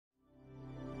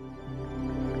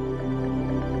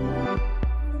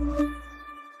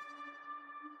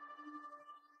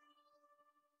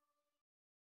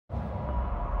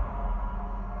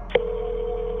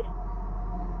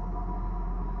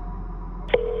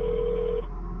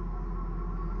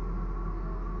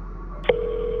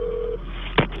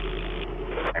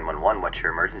What's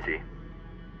your emergency?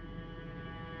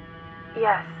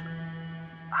 Yes.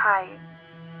 Hi.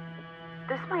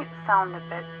 This might sound a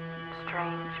bit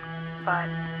strange,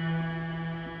 but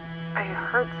I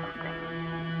heard something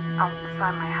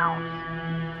outside my house.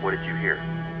 What did you hear?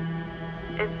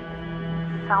 It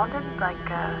sounded like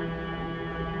a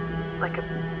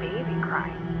baby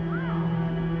crying.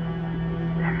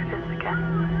 There it is again.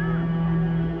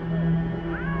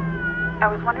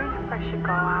 I was wondering if I should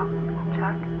go out and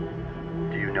check.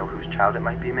 Do you know whose child it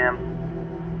might be, ma'am?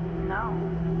 No.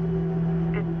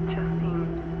 It just seems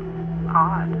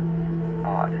odd.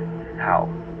 Odd. How?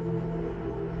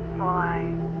 Well,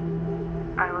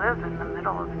 I live in the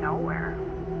middle of nowhere.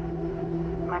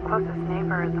 My closest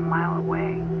neighbor is a mile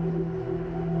away.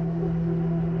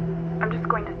 I'm just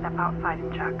going to step outside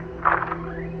and check.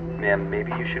 Ma'am,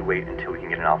 maybe you should wait until we can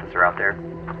get an officer out there.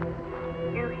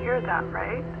 You hear that,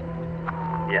 right?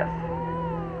 Yes.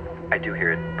 I do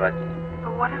hear it, but...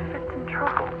 But what if it's in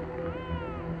trouble?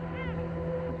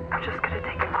 I'm just gonna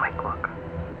take a quick look.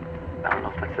 I don't know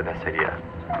if that's the best idea.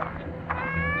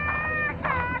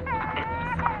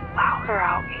 It's louder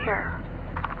out here.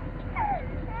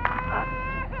 But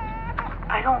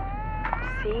I don't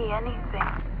see anything.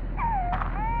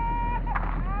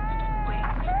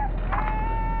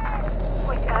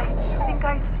 Wait, I think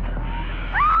I see.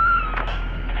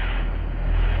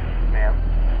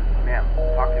 Ma'am,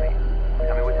 talk to me.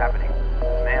 Tell me what's happening.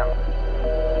 Ma'am.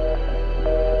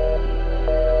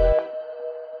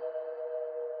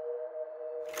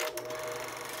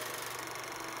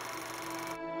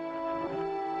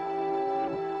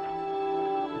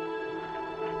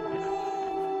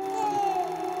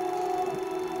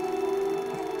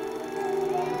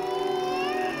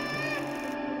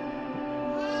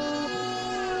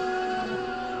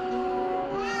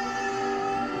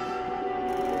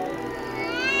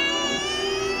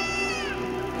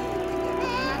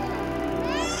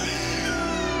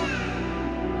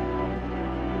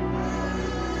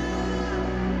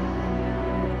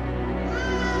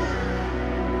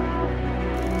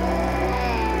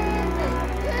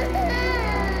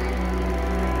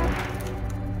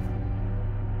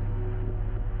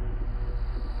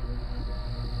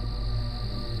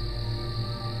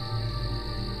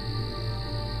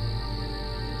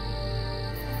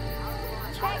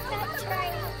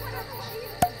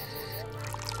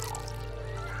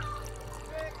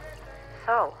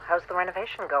 So, how's the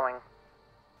renovation going?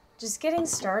 Just getting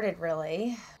started,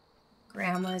 really.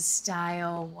 Grandma's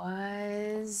style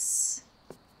was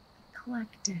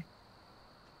eclectic.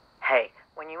 Hey,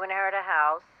 when you inherit a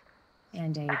house,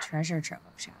 And a treasure trove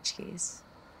of tchotchkes.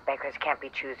 beggars can't be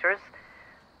choosers.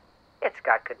 It's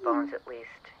got good bones at least,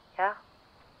 yeah?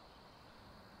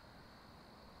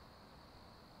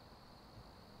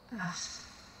 Ugh.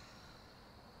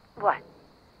 What?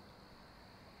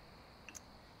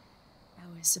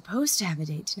 I was supposed to have a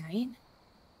date tonight.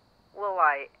 Will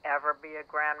I ever be a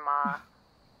grandma?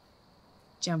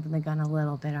 Jumping the gun a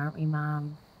little bit, aren't we,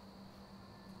 Mom?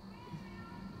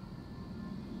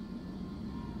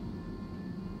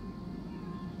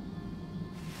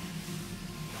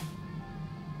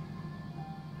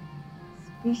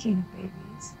 Speaking of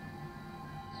babies.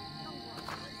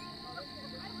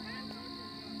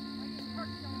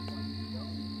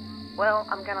 Well,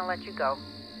 I'm gonna let you go.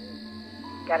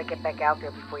 Gotta get back out there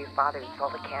before your father eats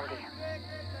all the candy.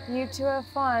 You two have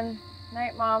fun.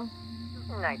 Night, Mom.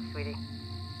 Night, sweetie.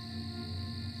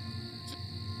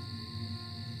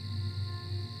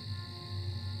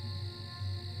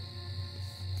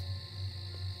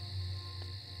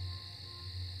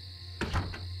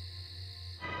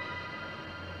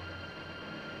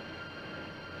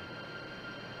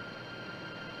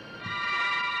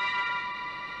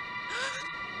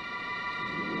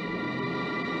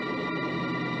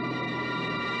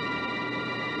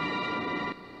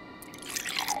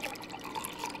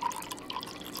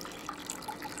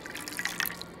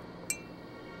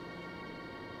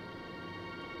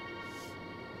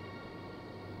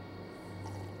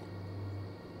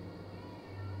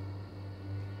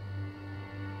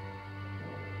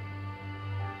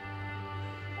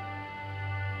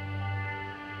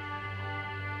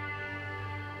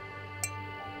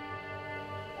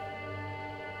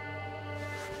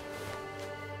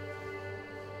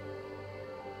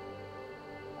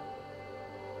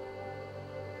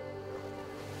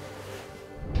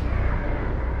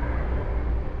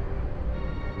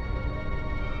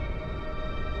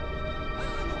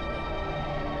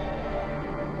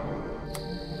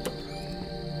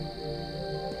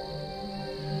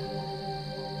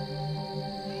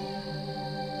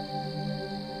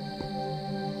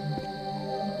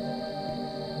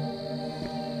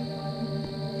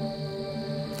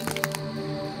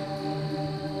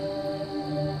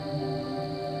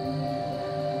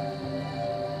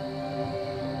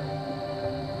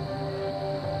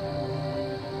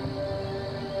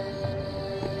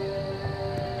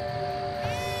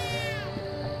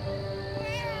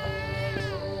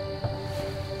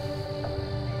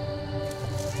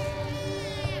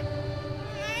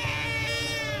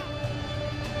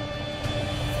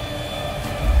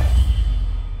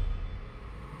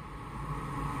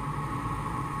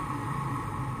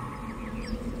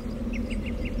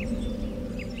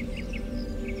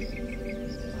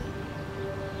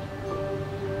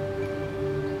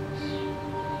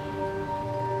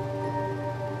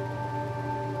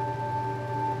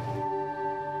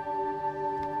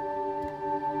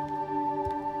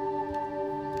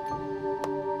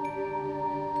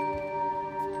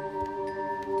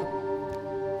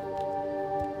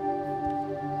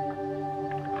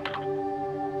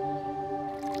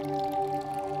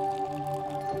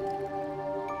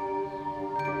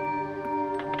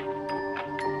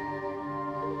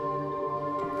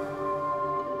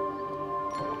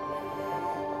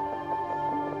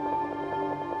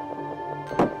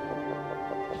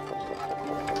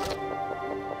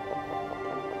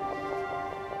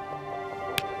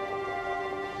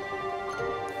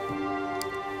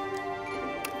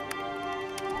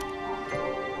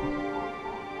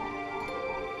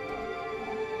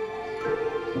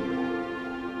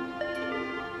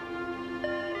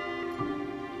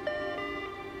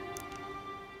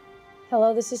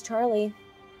 Hello, this is Charlie.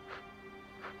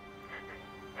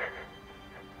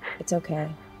 It's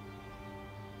okay.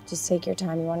 Just take your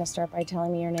time. You want to start by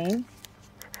telling me your name?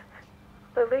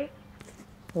 Lily?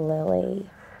 Lily.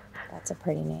 That's a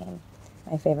pretty name.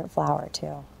 My favorite flower,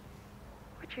 too.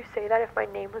 Would you say that if my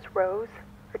name was Rose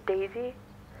or Daisy?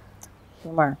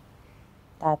 Humor.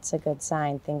 That's a good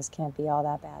sign. Things can't be all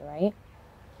that bad, right?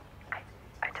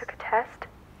 I took a test.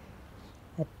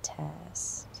 A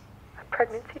test. A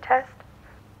pregnancy test.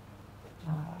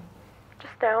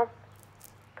 Just now,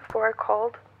 before I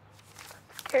called.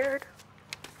 I'm scared.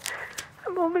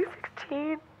 I'm only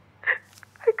 16.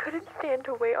 I couldn't stand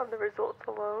to wait on the results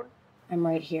alone. I'm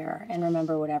right here. And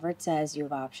remember, whatever it says, you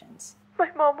have options. My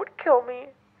mom would kill me.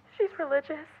 She's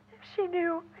religious. If she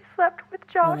knew I slept with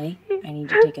Josh. Lily, I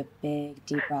need you to take a big,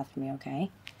 deep breath for me, okay?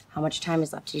 How much time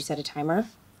is left? Did you set a timer?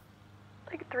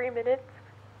 Like 3 minutes.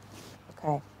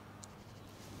 Okay.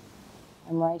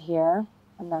 I'm right here.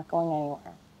 I'm not going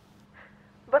anywhere.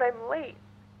 But I'm late.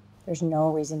 There's no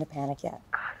reason to panic yet.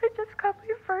 God, I just got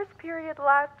my first period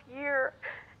last year,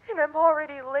 and I'm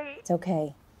already late. It's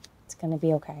okay. It's gonna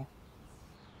be okay.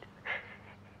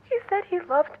 He said he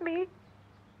loved me.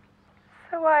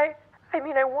 So I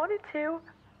wanted to.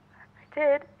 I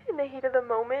did, in the heat of the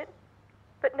moment.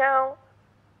 But now,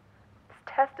 this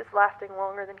test is lasting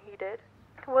longer than he did.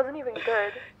 It wasn't even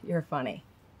good. You're funny.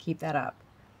 Keep that up.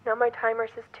 Now my timer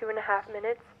says 2.5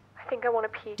 minutes. I think I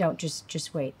want to pee. Don't,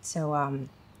 just wait. So,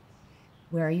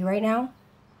 where are you right now?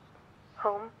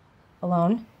 Home.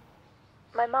 Alone?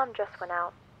 My mom just went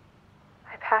out.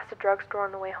 I passed a drugstore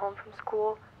on the way home from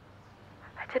school.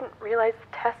 I didn't realize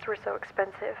the tests were so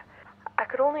expensive. I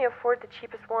could only afford the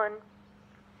cheapest one.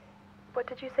 What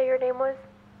did you say your name was?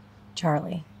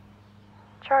 Charlie.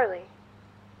 Charlie.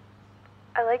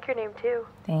 I like your name too.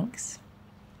 Thanks.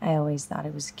 I always thought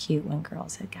it was cute when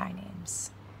girls had guy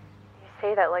names. You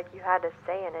say that like you had a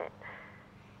say in it.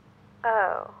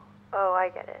 Oh, I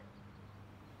get it.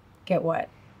 Get what?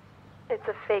 It's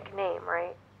a fake name,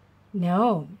 right?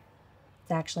 No.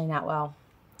 It's actually not. Well,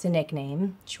 it's a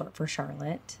nickname, short for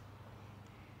Charlotte.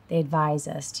 They advise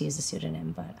us to use a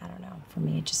pseudonym, but I don't know. For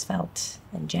me, it just felt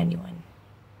ingenuine.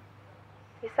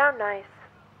 You sound nice.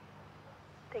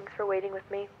 Thanks for waiting with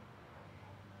me.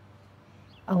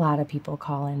 A lot of people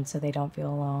call in so they don't feel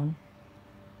alone.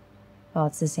 Well,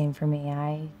 it's the same for me.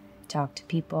 I talk to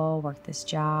people, work this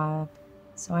job,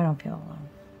 so I don't feel alone.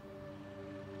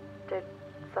 Did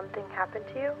something happen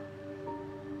to you?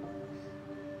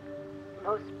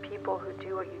 Most people who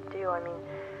do what you do,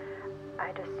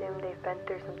 I'd assume they've been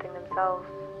through something themselves.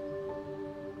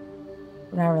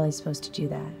 We're not really supposed to do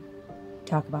that.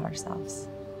 Talk about ourselves.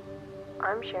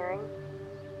 I'm sharing.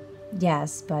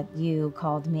 Yes, but you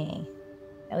called me.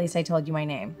 At least I told you my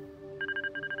name.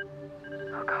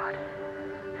 Oh God.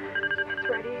 It's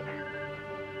ready.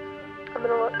 I'm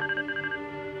gonna look.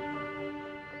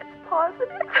 It's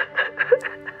positive.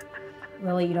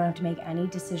 Lily, you don't have to make any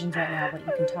decisions right now, but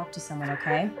you can talk to someone,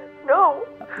 okay? No.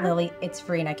 Lily, it's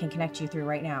free and I can connect you through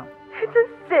right now. It's a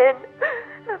sin.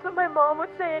 That's what my mom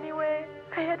would say anyway.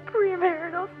 I had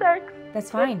premarital sex. That's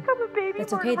fine. I'm a baby.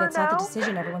 That's okay. murderer That's not the now.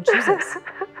 decision everyone chooses.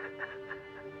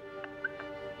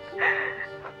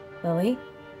 Lily?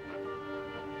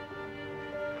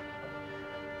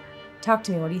 Talk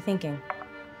to me. What are you thinking?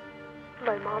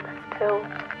 My mom has pills.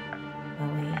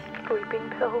 Lily. Sleeping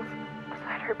pills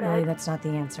beside her bed. Lily, that's not the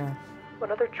answer. What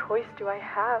other choice do I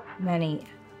have? Many.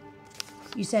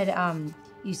 You said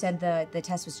the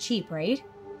test was cheap, right?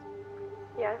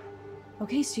 Yes.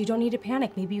 Okay, so you don't need to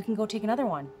panic. Maybe you can go take another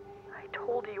one. I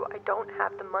told you I don't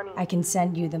have the money. I can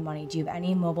send you the money. Do you have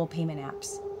any mobile payment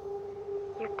apps?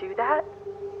 You do that?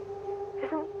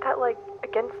 Isn't that like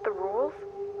against the rules?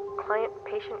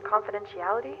 Client-patient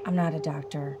confidentiality? I'm not a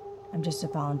doctor. I'm just a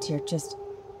volunteer.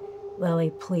 Lily,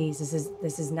 please,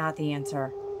 this is not the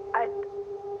answer. I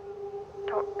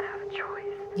don't have a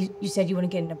choice. You said you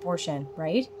wouldn't get an abortion,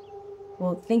 right?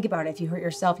 Well, think about it. If you hurt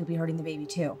yourself, you'll be hurting the baby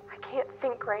too. I can't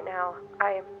think right now.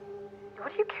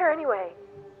 What do you care anyway?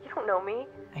 You don't know me.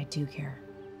 I do care.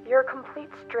 You're a complete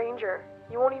stranger.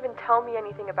 You won't even tell me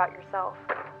anything about yourself.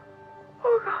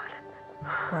 Oh God.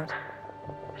 What?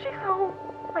 She's home.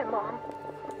 My mom.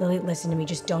 Lily, listen to me.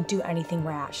 Just don't do anything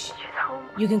rash. She's home.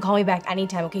 You can call me back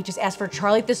anytime, okay? Just ask for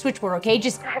Charlie at the switchboard, okay?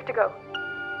 Just... I have to go.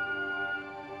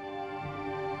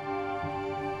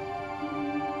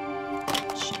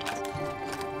 Shit.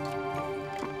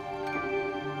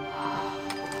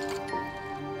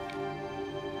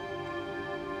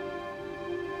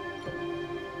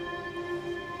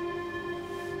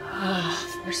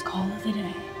 First call of the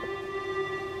day.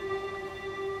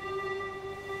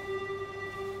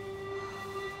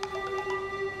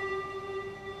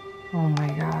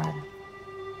 God.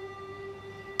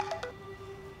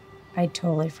 I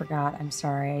totally forgot. I'm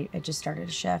sorry. I just started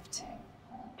a shift.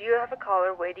 Do you have a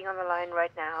caller waiting on the line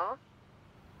right now?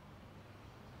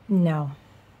 No.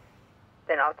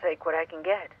 Then I'll take what I can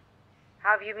get.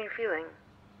 How have you been feeling?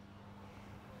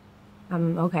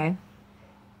 I'm okay.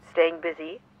 Staying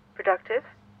busy? Productive?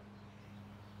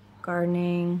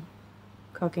 Gardening,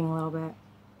 cooking a little bit.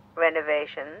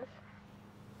 Renovations?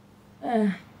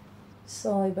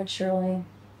 Slowly but surely.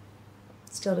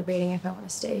 Still debating if I want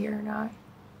to stay here or not.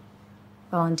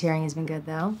 Volunteering has been good,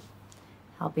 though.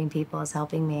 Helping people is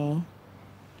helping me.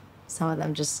 Some of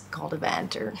them just call to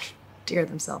vent or to hear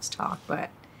themselves talk, but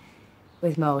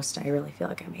with most, I really feel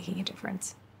like I'm making a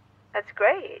difference. That's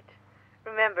great.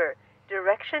 Remember,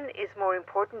 direction is more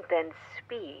important than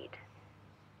speed.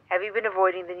 Have you been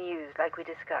avoiding the news like we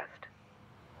discussed?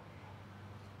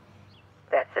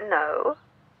 That's a no.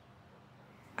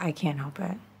 I can't help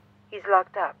it. He's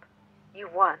locked up. You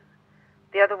won.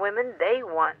 The other women, they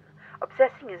won.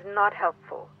 Obsessing is not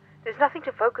helpful. There's nothing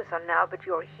to focus on now but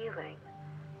your healing.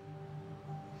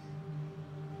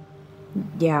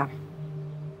 Yeah.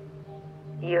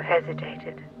 You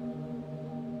hesitated.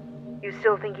 You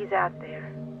still think he's out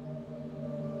there?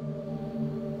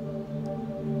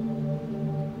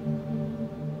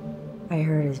 I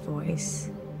heard his voice.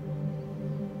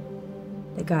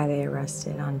 The guy they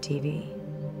arrested on TV.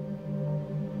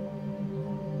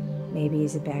 Maybe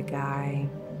he's a bad guy.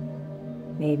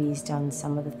 Maybe he's done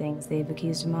some of the things they've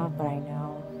accused him of, but I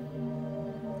know,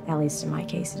 at least in my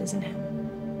case, it isn't him.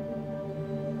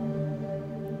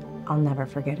 I'll never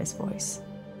forget his voice.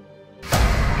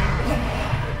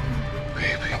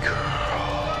 Baby girl.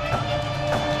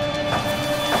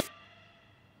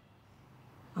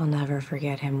 I'll never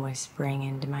forget him whispering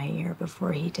into my ear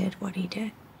before he did what he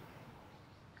did.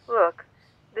 Look,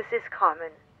 this is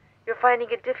common. You're finding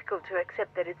it difficult to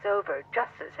accept that it's over.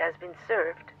 Justice has been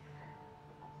served.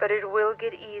 But it will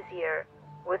get easier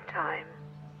with time.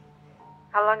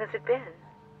 How long has it been?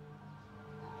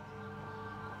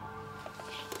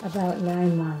 About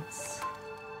 9 months.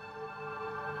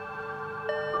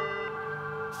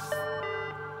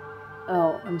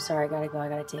 Oh, I'm sorry, I gotta go. I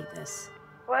gotta take this.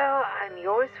 Well, I'm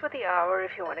yours for the hour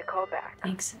if you want to call back.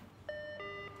 Thanks.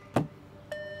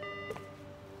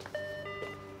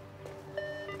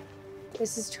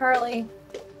 This is Charlie.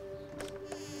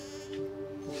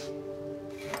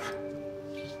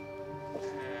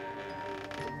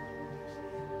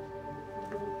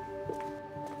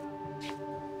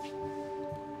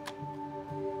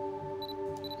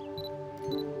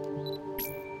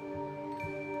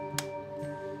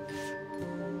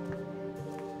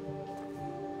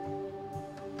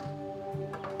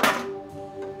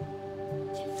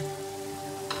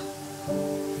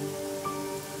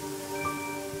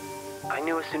 I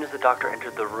knew as soon as the doctor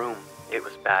entered the room, it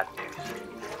was bad news.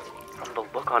 From the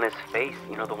look on his face,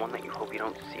 you know, the one that you hope you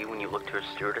don't see when you look to a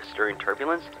stewardess during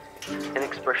turbulence, an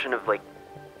expression of like,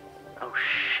 oh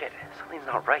shit, something's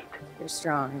not right. You're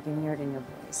strong. I can hear it in your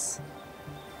voice.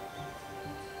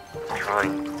 I'm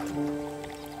trying.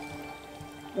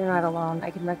 You're not alone. I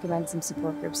can recommend some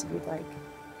support groups if you'd like.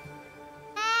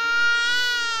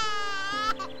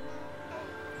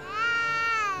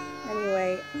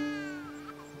 Anyway,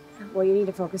 what you need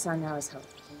to focus on now is hope.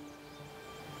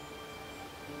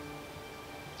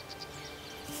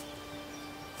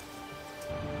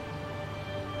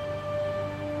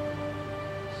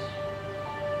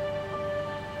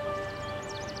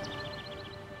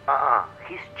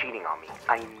 He's cheating on me.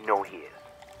 I know he is.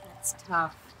 That's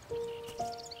tough.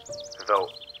 Though,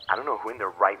 I don't know who in their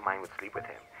right mind would sleep with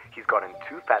him. He's gotten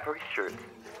too fat for his shirts,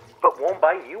 but won't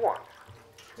buy new ones.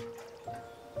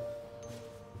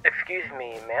 Excuse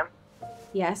me, ma'am.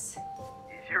 Yes?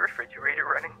 Is your refrigerator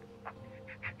running?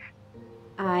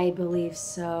 I believe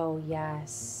so,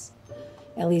 yes.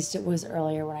 At least it was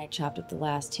earlier when I chopped up the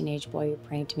last teenage boy who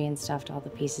pranked me and stuffed all the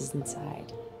pieces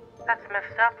inside. That's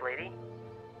messed up, lady.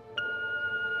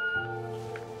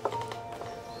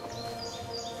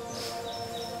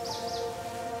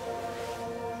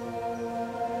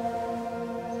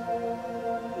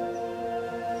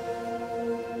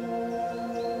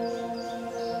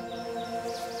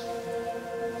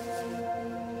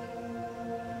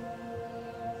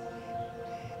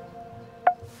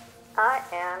 I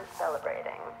am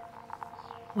celebrating.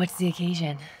 What's the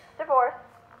occasion? Divorce.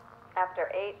 After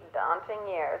 8 daunting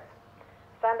years.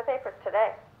 Signed the papers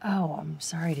today. Oh, I'm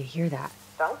sorry to hear that.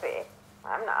 Don't be.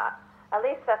 I'm not. At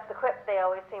least that's the quip they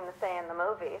always seem to say in the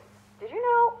movies. Did you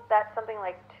know that something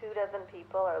like 24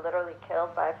 people are literally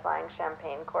killed by flying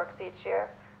champagne corks each year?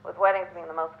 With weddings being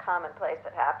the most commonplace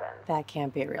that happens. That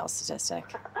can't be a real statistic.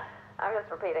 I'm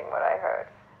just repeating what I heard.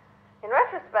 In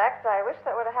retrospect, I wish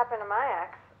that would have happened to my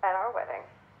ex at our wedding.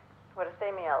 Would have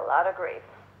saved me a lot of grief.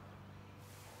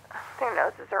 Their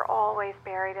noses are always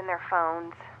buried in their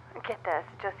phones. Get this,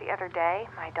 just the other day,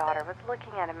 my daughter was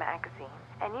looking at a magazine.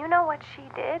 And you know what she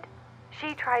did?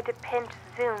 She tried to pinch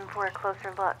zoom for a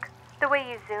closer look. The way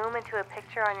you zoom into a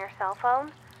picture on your cell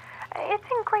phone. It's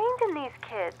ingrained in these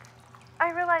kids.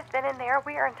 I realized then and there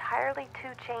we are entirely too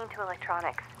chained to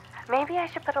electronics. Maybe I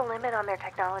should put a limit on their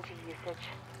technology usage.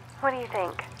 What do you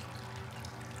think?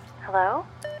 Hello?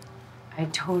 I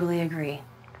totally agree.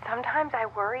 Sometimes I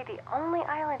worry the only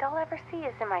island I'll ever see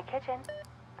is in my kitchen.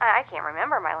 I can't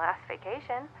remember my last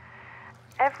vacation.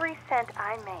 Every cent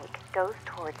I make goes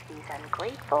towards these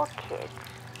ungrateful kids.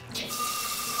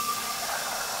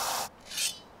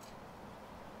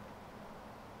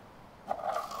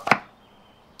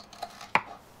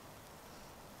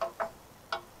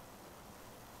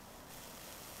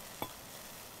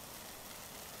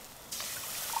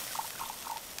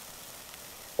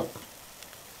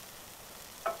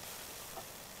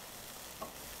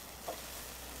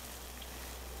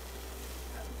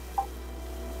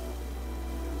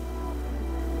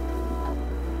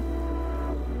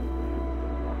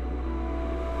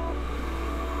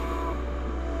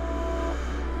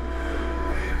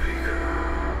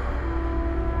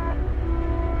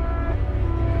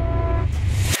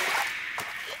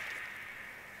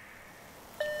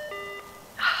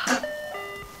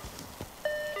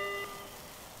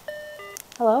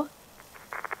 Hello?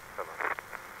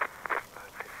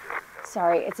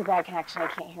 Sorry, it's a bad connection. I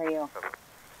can't hear you.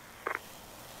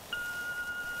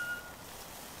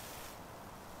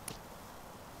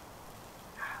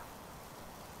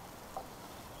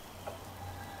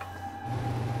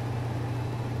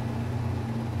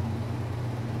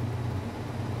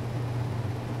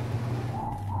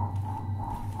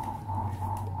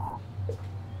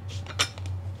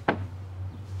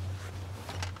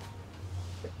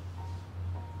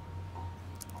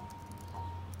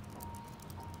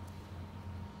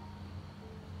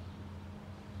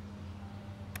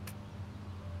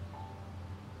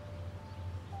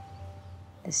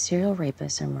 The serial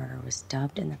rapist or murderer was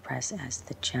dubbed in the press as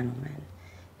the gentleman,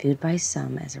 viewed by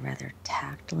some as a rather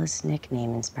tactless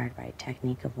nickname inspired by a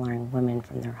technique of luring women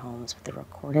from their homes with the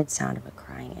recorded sound of a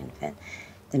crying infant,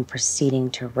 then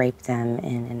proceeding to rape them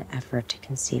in an effort to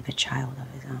conceive a child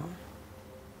of his own.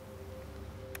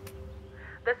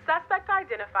 The suspect,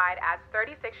 identified as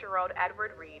 36-year-old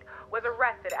Edward Reed, was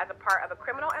arrested as a part of a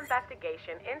criminal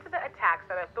investigation into the attacks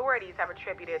that authorities have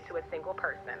attributed to a single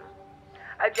person.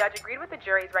 A judge agreed with the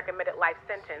jury's recommended life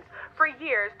sentence. For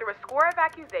years, through a score of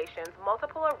accusations,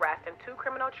 multiple arrests, and 2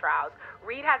 criminal trials,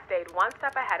 Reed had stayed one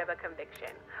step ahead of a conviction.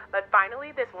 But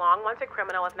finally, this long-wanted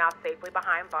criminal is now safely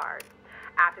behind bars.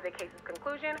 After the case's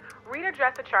conclusion, Reed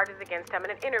addressed the charges against him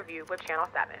in an interview with Channel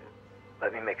 7.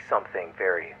 Let me make something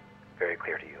very, very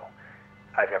clear to you.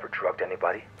 I've never drugged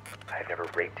anybody, I've never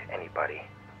raped anybody,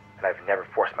 and I've never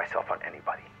forced myself on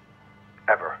anybody.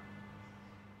 Ever.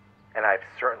 And I've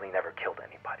certainly never killed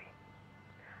anybody.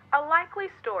 A likely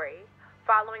story.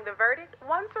 Following the verdict,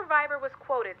 one survivor was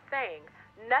quoted saying,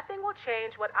 "Nothing will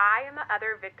change what I and the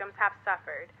other victims have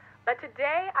suffered. But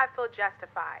today I feel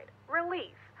justified.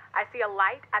 Relief. I see a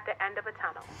light at the end of a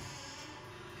tunnel."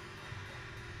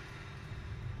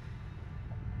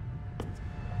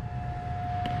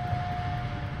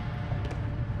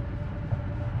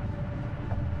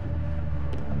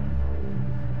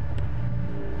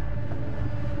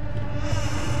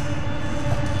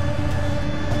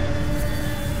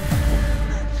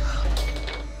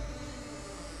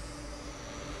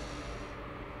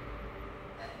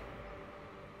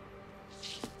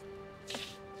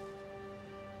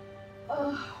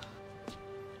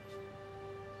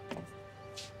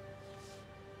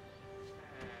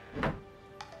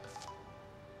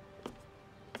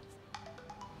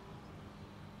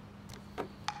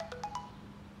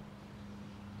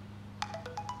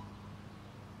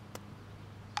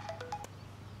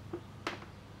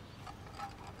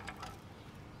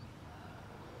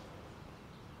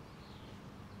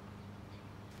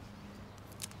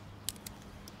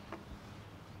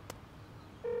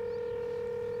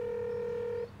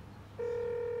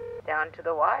 Down to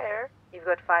the wire. You've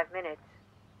got 5 minutes.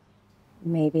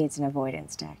 Maybe it's an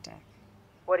avoidance tactic.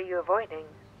 What are you avoiding?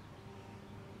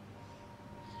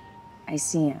 I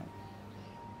see him.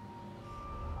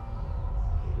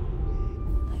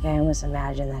 Like, I almost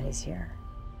imagine that he's here.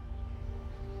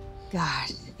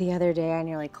 God, the other day I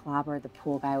nearly clobbered the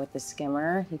pool guy with the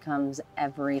skimmer. He comes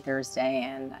every Thursday,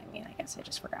 and I mean, I guess I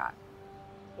just forgot.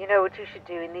 You know what you should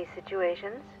do in these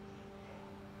situations?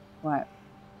 What?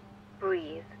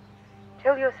 Breathe.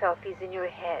 Tell yourself he's in your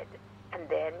head, and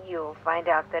then you'll find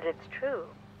out that it's true.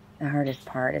 The hardest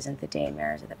part isn't the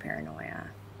daymares or the paranoia.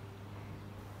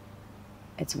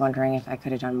 It's wondering if I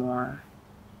could have done more,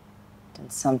 done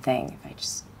something, if I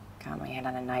just got my hand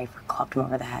on a knife or clubbed him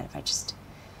over the head, if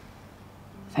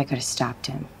I could have stopped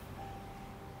him.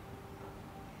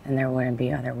 Then there wouldn't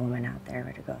be other women out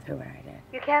there to go through what I did.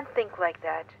 You can't think like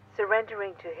that.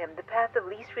 Surrendering to him, the path of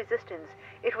least resistance,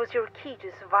 it was your key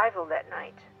to survival that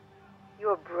night.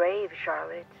 You're brave,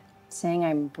 Charlotte. Saying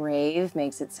I'm brave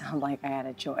makes it sound like I had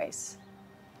a choice.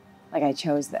 Like I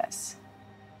chose this.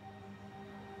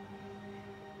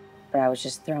 But I was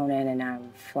just thrown in and now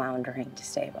I'm floundering to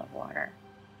stay above water.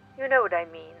 You know what I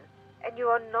mean. And you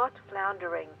are not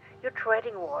floundering. You're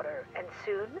treading water, and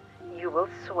soon you will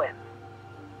swim.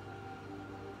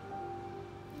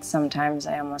 Sometimes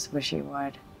I almost wish he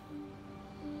would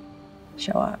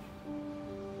show up.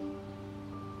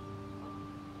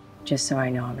 Just so I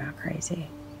know I'm not crazy.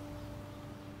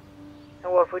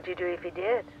 And what would you do if he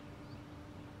did?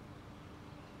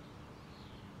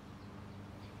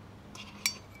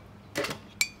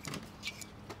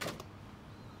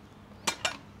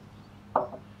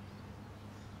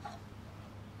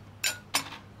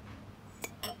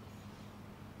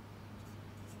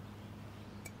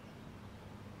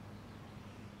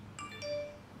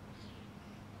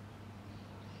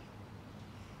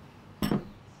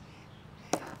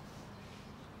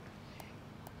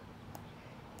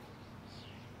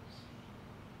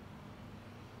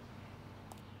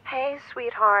 Hey,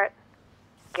 sweetheart.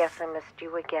 Guess I missed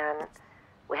you again.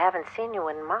 We haven't seen you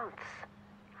in months.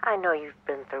 I know you've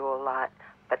been through a lot,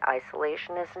 but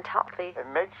isolation isn't healthy.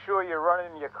 And make sure you're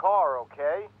running your car,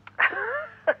 okay?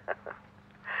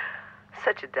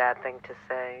 Such a dad thing to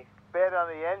say. Bed on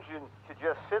the engine to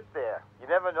just sit there. You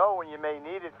never know when you may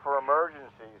need it for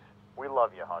emergencies. We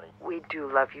love you, honey. We do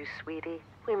love you, sweetie.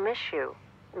 We miss you.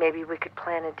 Maybe we could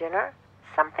plan a dinner?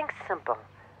 Something simple.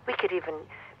 We could even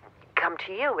come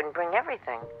to you and bring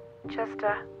everything. Just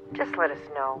let us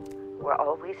know. We're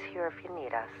always here if you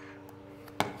need us.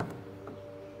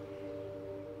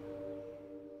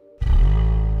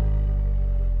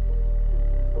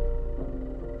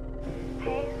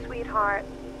 Hey, sweetheart.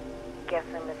 Guess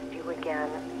I missed you again.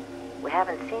 We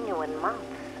haven't seen you in months.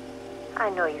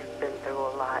 I know you've been through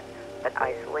a lot, but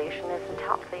isolation isn't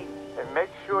healthy. And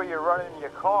make sure you're running your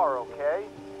car, okay?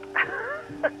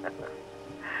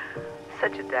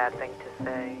 Such a dad thing to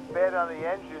say. Bed on the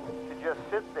engine to just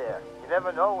sit there. You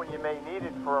never know when you may need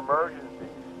it for emergencies.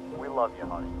 We love you,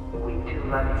 honey. We do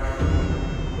love you.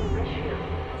 We miss you.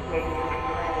 Maybe you can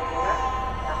plan a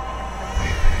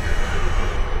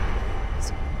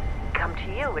dinner? Come to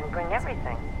you and bring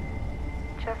everything.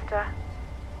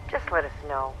 Just let us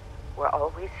know. We're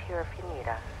always here if you need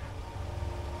us.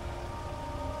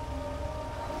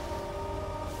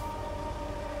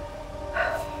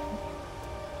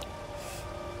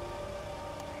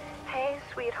 Hey,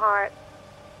 sweetheart.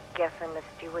 Guess I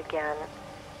missed you again.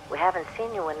 We haven't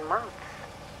seen you in months.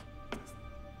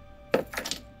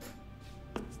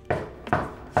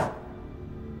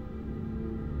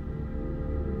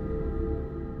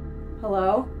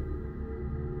 Hello?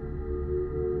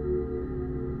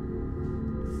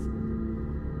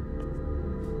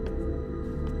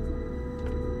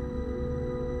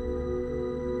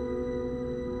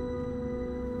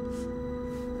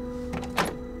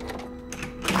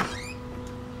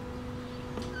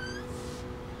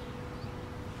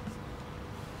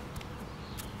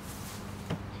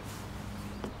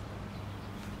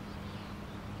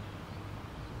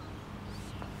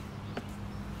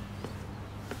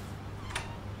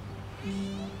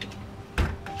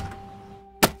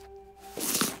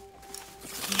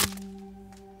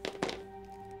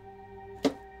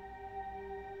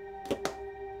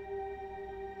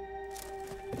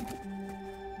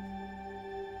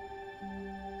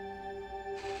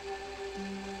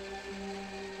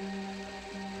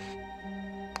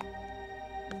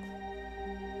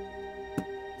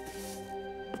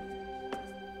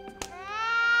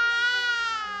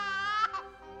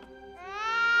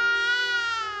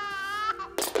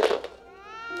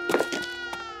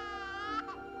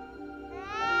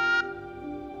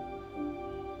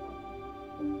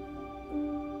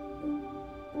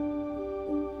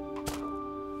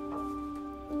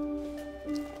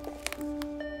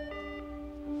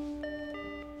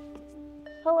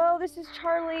 Hello, this is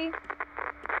Charlie.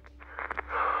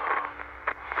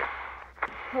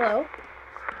 Hello?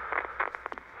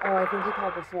 Oh, I think you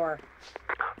called before.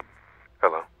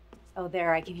 Hello? Oh,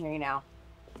 there, I can hear you now.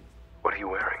 What are you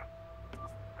wearing?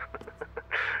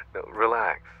 No,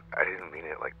 relax. I didn't mean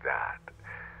it like that.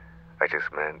 I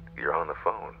just meant you're on the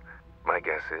phone. My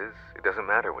guess is it doesn't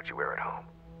matter what you wear at home.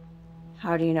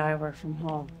 How do you know I work from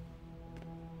home?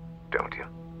 Don't you?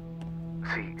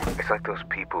 See, it's like those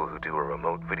people who do a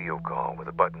remote video call with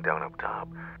a button down up top,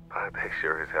 but they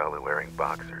sure as hell are wearing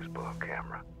boxers below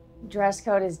camera. Dress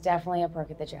code is definitely a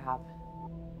perk at the job.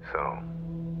 So,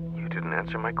 you didn't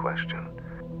answer my question.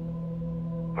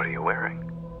 What are you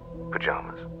wearing?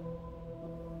 Pajamas?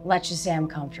 Let's just say I'm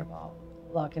comfortable.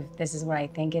 Look, if this is what I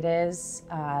think it is,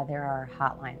 there are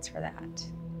hotlines for that.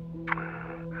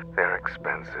 They're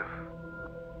expensive.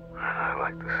 I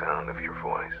like the sound of your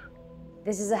voice.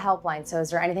 This is a helpline, so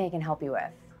is there anything I can help you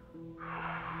with?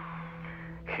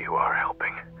 You are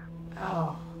helping.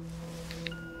 Oh.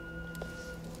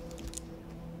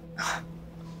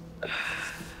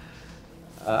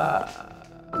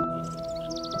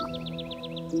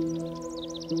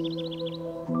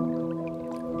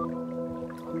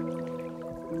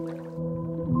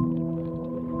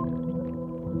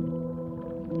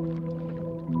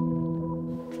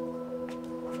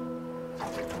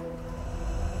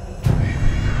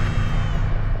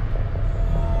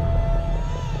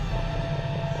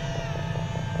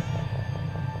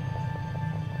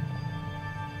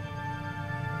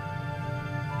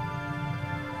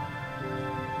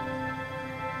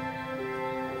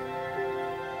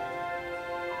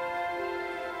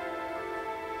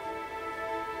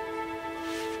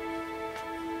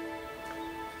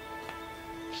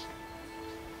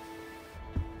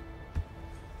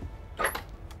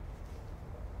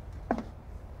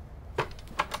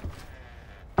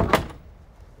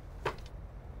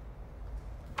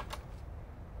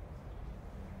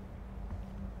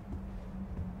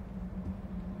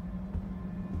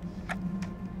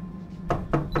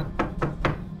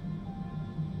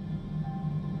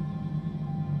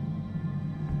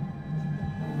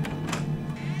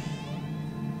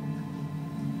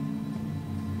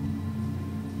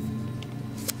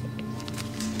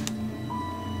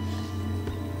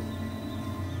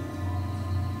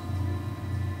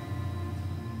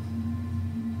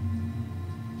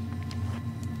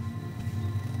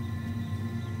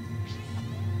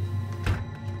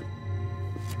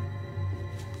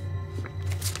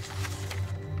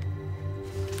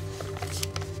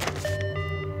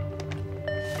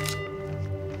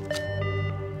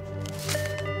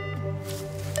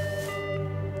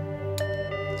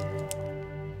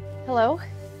 Hello?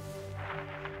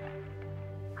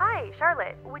 Hi,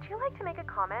 Charlotte. Would you like to make a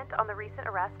comment on the recent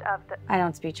arrest of the... I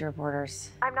don't speak to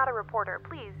reporters. I'm not a reporter.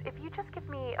 Please, if you just give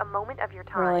me a moment of your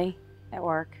time. Really? At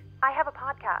work? I have a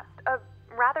podcast, a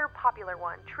rather popular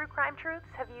one, True Crime Truths.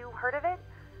 Have you heard of it?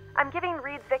 I'm giving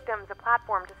Reed's victims a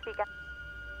platform to speak out.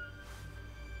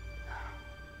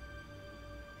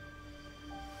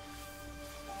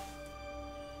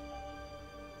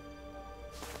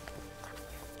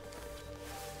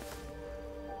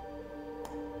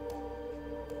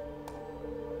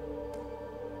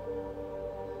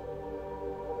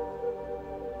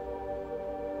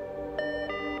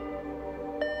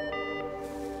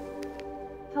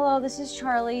 Hello, this is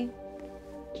Charlie.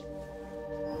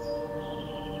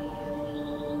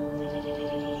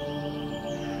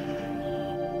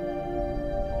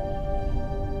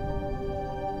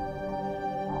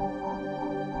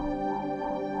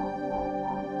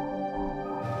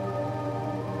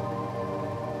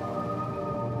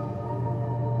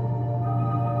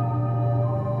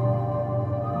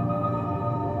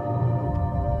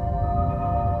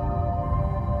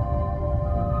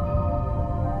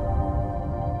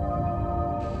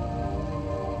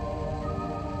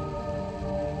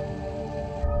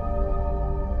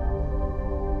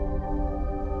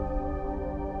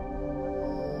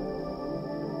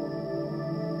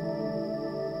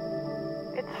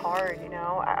 Hard, you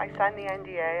know. I signed the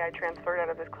NDA, I transferred out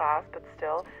of his class, but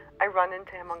still, I run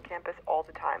into him on campus all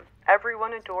the time.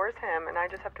 Everyone adores him, and I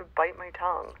just have to bite my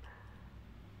tongue.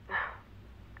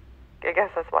 I guess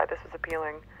that's why this was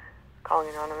appealing, calling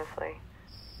anonymously.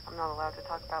 I'm not allowed to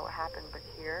talk about what happened, but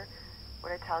here,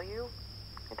 what I tell you,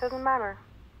 it doesn't matter.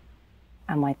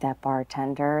 I'm like that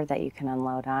bartender that you can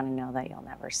unload on and know that you'll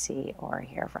never see or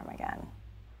hear from again.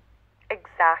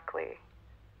 Exactly.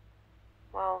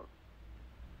 Well,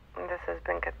 this has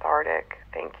been cathartic.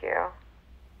 Thank you.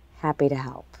 Happy to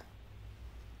help.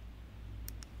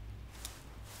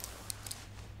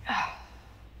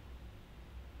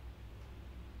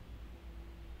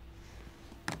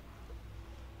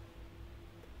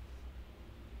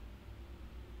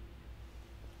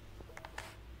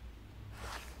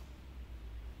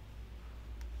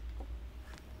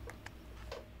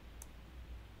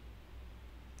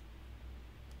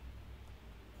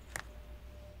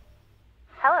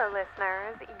 Hello,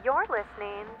 listeners. You're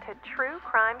listening to True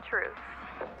Crime Truths.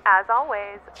 As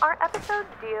always, our episodes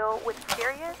deal with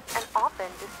serious and often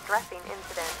distressing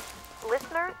incidents.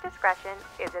 Listener discretion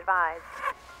is advised.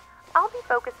 I'll be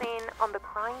focusing on the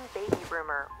crying baby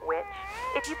rumor, which,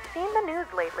 if you've seen the news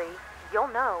lately, you'll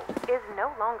know is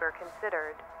no longer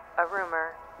considered a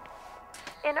rumor.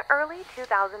 In early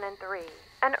 2003,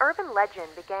 an urban legend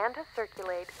began to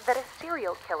circulate that a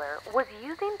serial killer was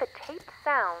using the taped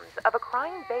sounds of a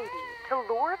crying baby to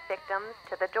lure victims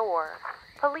to the door.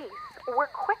 Police were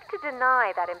quick to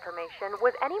deny that information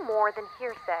was any more than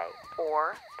hearsay,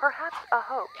 or perhaps a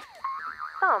hoax.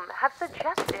 Some have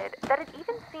suggested that it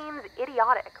even seems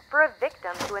idiotic for a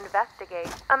victim to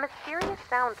investigate a mysterious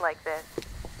sound like this.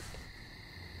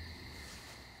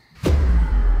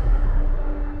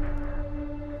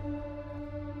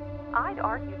 I'd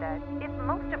argue that if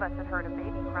most of us had heard a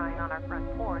baby crying on our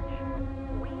front porch,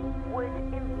 we would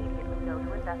immediately go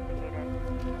to investigate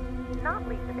it. Not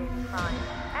leave the baby crying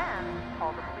and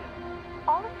call the police.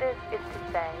 All of this is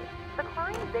to say, the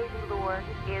crying baby lure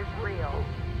is real.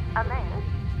 A man,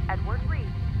 Edward Reed,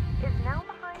 is now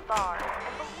behind bars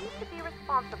and believed to be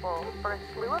responsible for a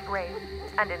slew of rapes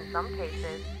and, in some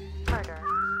cases, murder.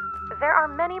 There are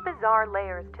many bizarre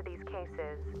layers to these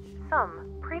cases.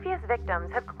 Some previous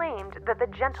victims have claimed that the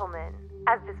gentleman,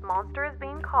 as this monster is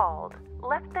being called,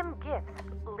 left them gifts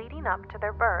leading up to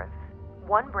their birth.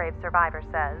 One brave survivor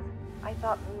says, "I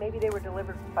thought maybe they were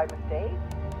delivered by mistake."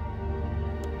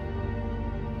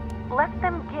 Left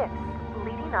them gifts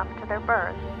leading up to their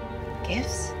birth.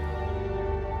 Gifts?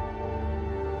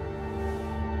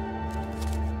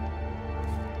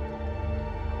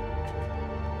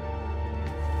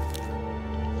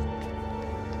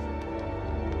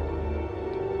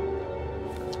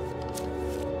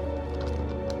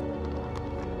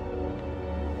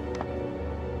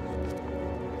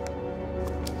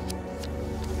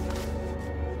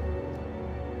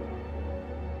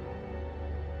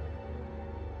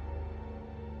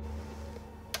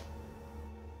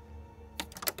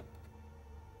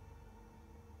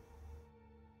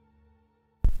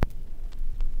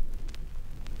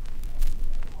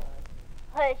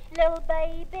 Hush, little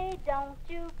baby, don't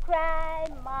you cry.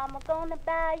 Mama gonna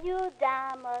buy you a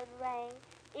diamond ring.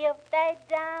 If that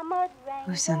diamond ring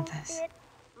Who sent don't this? fit,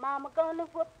 Mama gonna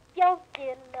whoop your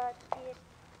little tit.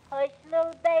 Hush,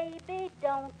 little baby,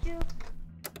 don't you.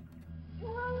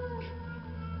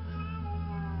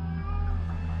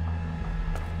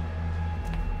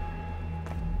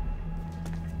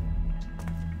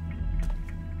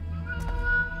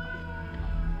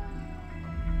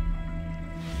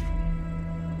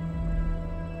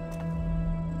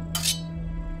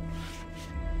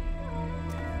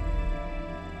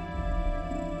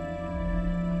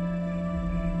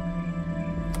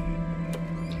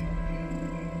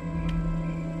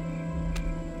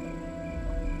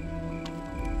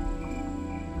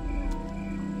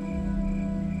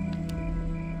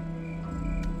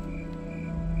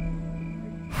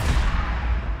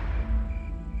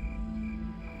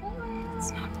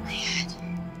 It's not my head.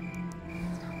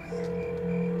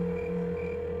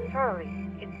 Charlie,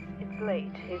 it's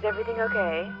late. Is everything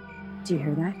okay? Do you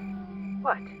hear that?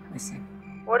 What? Listen.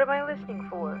 What am I listening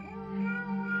for?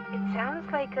 It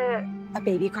sounds like a... A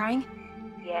baby crying?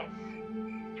 Yes.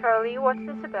 Charlie, what's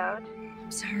this about? I'm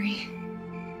sorry.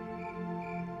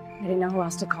 I didn't know who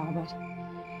else to call, but...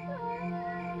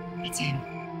 It's him.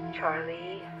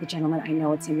 Charlie? The gentleman, I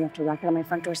know it's him. You have to rock it on my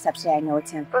front door steps today. I know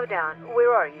it's him. Slow down.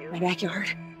 Where are you? My backyard.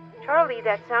 Charlie,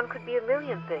 that sound could be a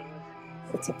million things.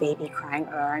 It's a baby crying,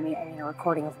 or I mean a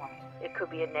recording of one. It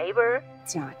could be a neighbor.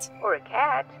 It's not. Or a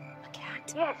cat. A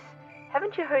cat? Yes.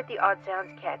 Haven't you heard the odd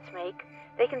sounds cats make?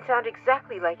 They can sound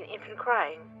exactly like an infant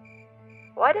crying.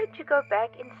 Why don't you go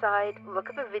back inside, look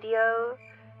up a video?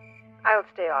 I'll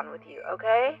stay on with you,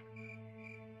 okay?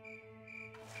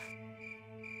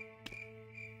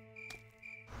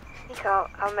 I think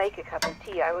I'll make a cup of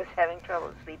tea. I was having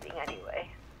trouble sleeping anyway.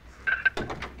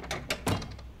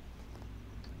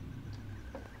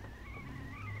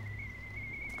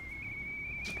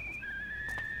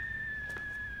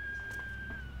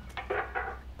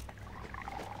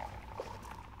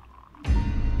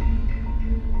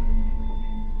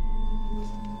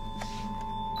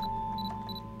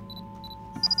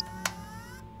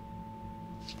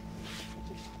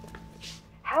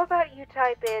 How about you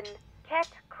type in cat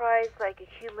cries like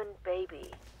a human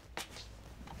baby?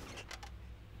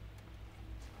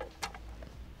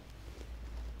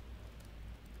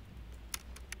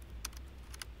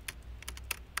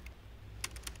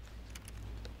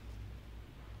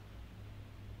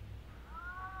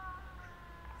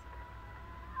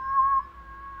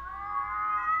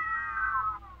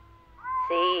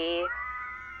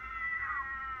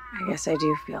 I guess I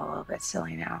do feel a little bit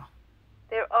silly now.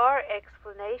 There are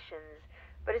explanations,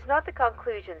 but it's not the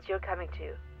conclusions you're coming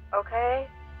to, okay?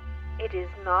 It is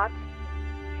not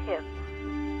him.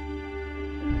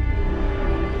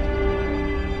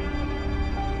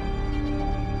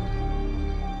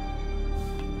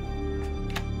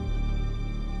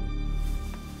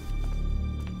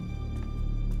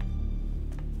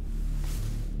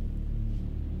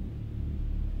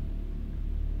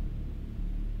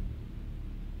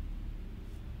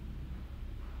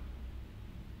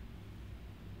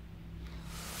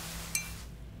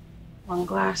 One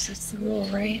glass, that's the rule,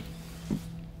 right?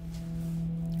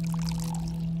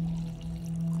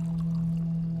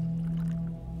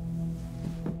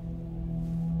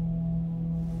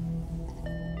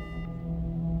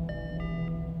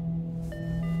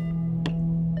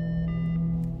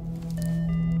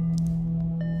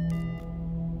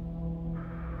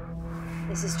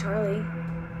 This is Charlie.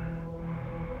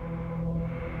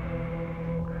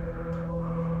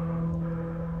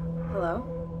 Hello?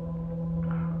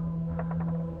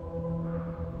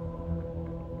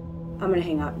 I'm gonna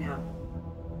hang up now.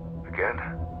 Again?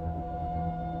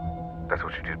 That's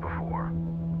what you did before.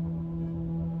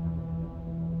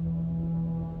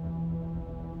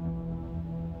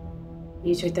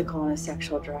 You took the call in a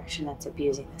sexual direction that's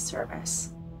abusing the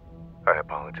service. I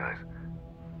apologize.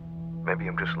 Maybe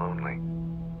I'm just lonely.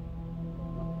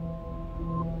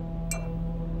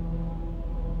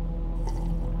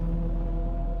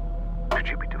 Should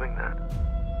you be doing that?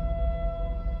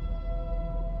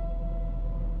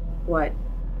 What?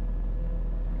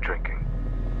 Drinking.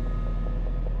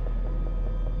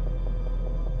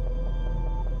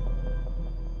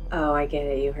 Oh, I get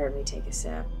it. You heard me take a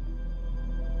sip.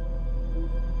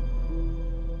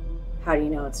 How do you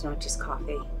know it's not just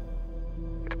coffee?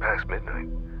 It's past midnight,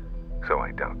 so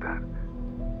I doubt that.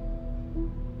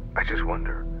 I just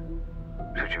wonder,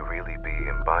 should you really be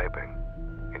imbibing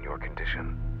in your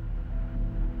condition?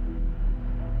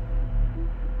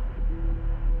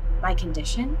 My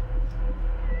condition?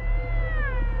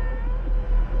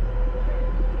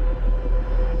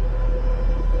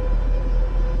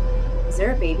 Is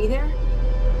there a baby there?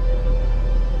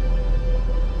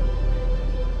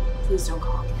 Please don't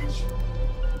call again.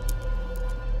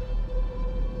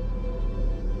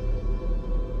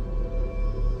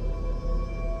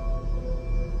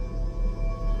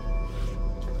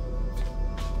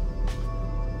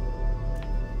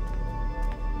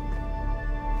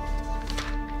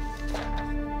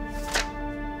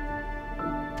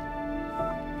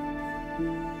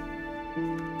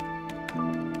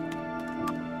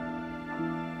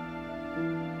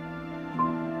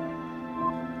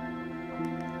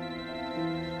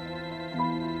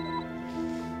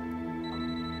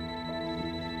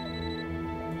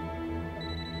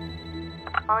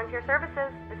 Volunteer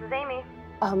Services, this is Amy.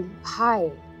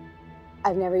 Hi.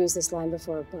 I've never used this line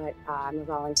before, but I'm a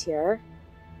volunteer.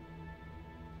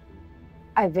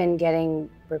 I've been getting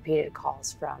repeated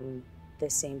calls from the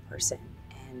same person,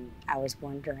 and I was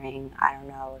wondering, I don't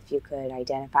know if you could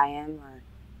identify him or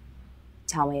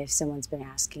tell me if someone's been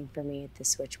asking for me at the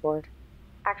switchboard.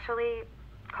 Actually,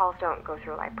 calls don't go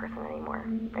through a live person anymore.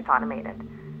 It's automated.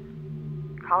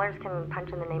 Callers can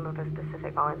punch in the name of a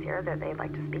specific volunteer that they'd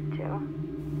like to speak to.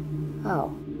 Oh.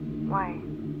 Why?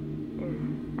 Is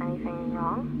anything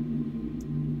wrong?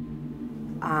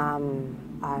 I'm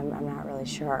not really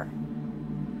sure.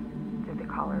 Did the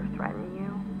caller threaten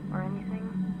you or anything?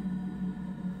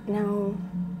 No,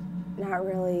 not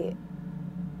really.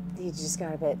 He just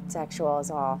got a bit sexual is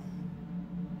all.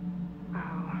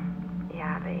 Oh,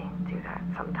 yeah, they do that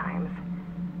sometimes.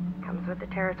 Comes with the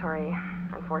territory,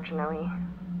 unfortunately.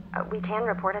 We can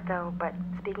report it though, but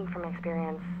speaking from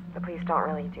experience, the police don't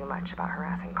really do much about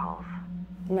harassing calls.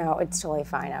 No, it's totally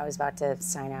fine. I was about to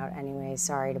sign out anyway.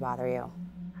 Sorry to bother you.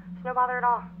 It's no bother at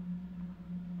all.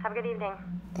 Have a good evening.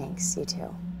 Thanks, you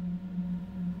too.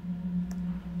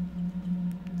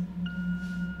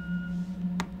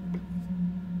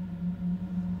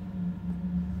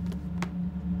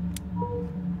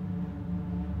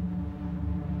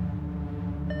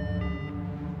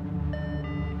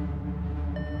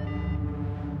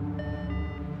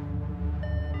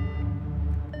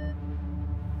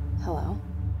 Hello?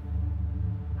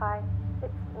 Hi,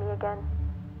 it's me again.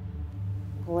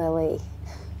 Lily.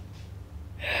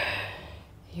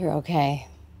 You're okay.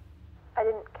 I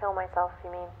didn't kill myself,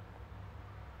 you mean?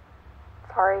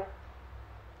 Sorry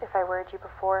if I worried you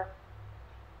before.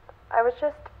 I was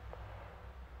just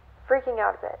freaking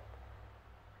out a bit.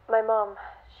 My mom,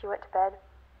 she went to bed.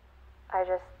 I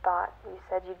just thought you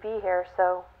said you'd be here,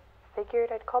 so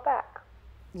figured I'd call back.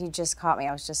 You just caught me.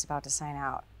 I was just about to sign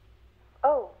out.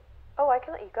 Oh,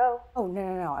 can let you go. Oh,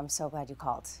 no. I'm so glad you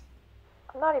called.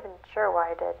 I'm not even sure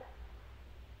why I did.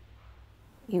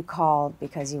 You called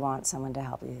because you want someone to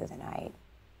help you through the night.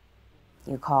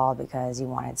 You called because you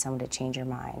wanted someone to change your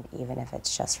mind, even if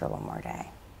it's just for one more day.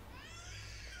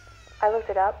 I looked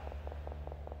it up.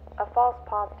 A false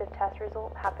positive test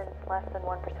result happens less than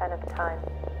 1% of the time.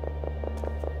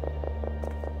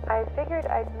 I figured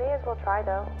I may as well try,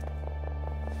 though.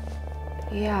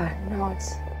 Yeah, no,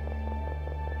 it's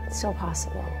still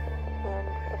possible. And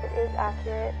if it is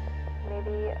accurate,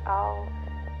 maybe I'll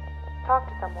talk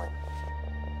to someone.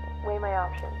 Weigh my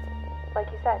options, like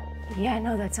you said. Yeah,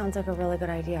 no, that sounds like a really good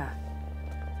idea.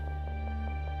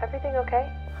 Everything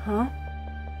okay? Huh?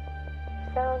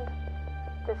 You sound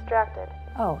distracted.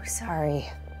 Oh, sorry.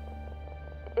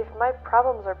 If my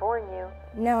problems are boring you...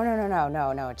 No,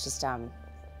 it's just,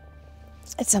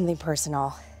 it's something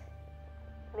personal.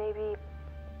 Maybe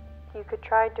you could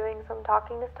try doing some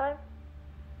talking this time?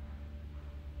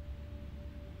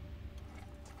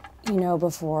 You know,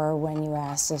 before when you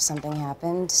asked if something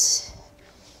happened,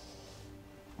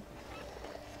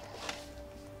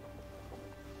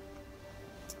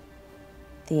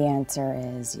 the answer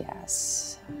is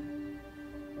yes.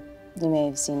 You may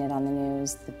have seen it on the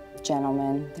news. The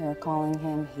gentleman they were calling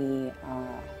him, he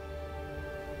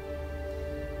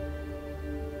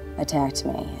attacked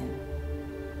me, and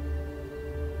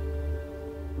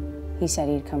he said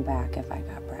he'd come back if I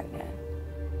got pregnant.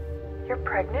 You're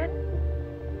pregnant?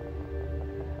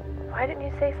 Why didn't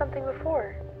you say something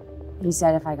before? He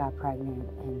said if I got pregnant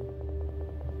and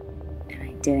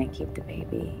I didn't keep the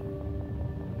baby,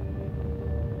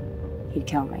 he'd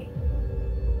kill me.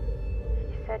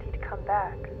 He said he'd come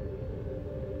back.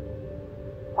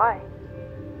 Why?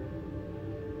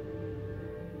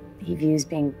 He views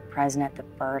being present at the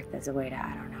birth as a way to,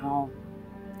 I don't know,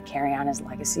 carry on his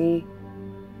legacy.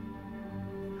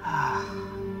 I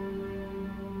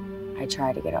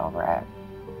tried to get over it.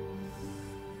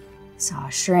 Saw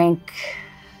a shrink,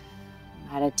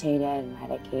 meditated,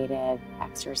 medicated,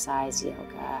 exercise,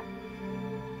 yoga,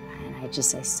 and I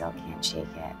still can't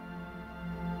shake it.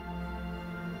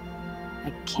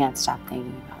 I can't stop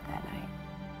thinking about that night.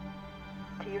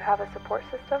 Do you have a support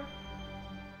system?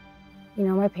 You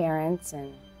know, my parents,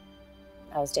 and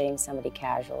I was dating somebody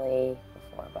casually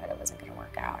before, but it wasn't gonna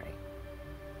work out.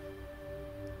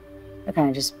 I kind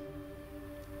of just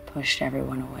pushed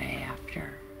everyone away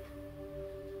after.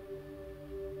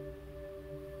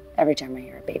 Every time I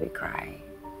hear a baby cry,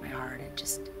 my heart, it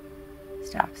just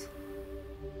stops.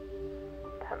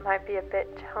 That might be a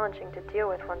bit challenging to deal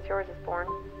with once yours is born.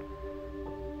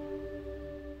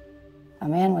 A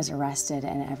man was arrested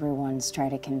and everyone's tried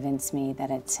to convince me that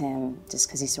it's him just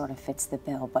because he sort of fits the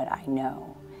bill, but I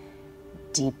know,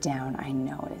 deep down, I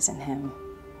know it isn't him.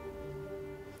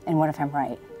 And what if I'm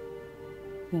right?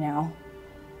 You know?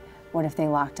 What if they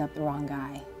locked up the wrong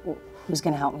guy? Who's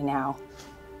gonna help me now?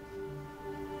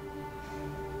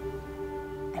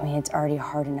 I mean, it's already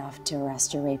hard enough to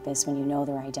arrest a rapist when you know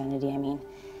their identity. I mean,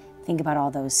 think about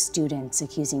all those students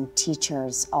accusing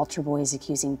teachers, altar boys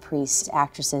accusing priests,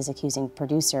 actresses accusing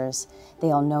producers.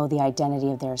 They all know the identity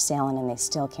of their assailant and they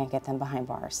still can't get them behind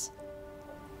bars.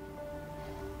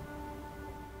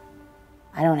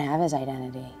 I don't have his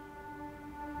identity.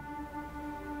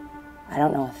 I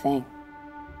don't know a thing.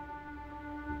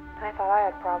 I thought I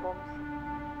had problems.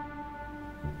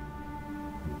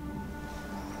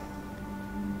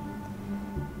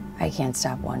 I can't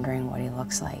stop wondering what he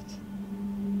looks like.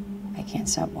 I can't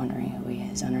stop wondering who he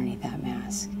is underneath that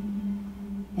mask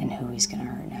and who he's gonna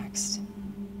hurt next.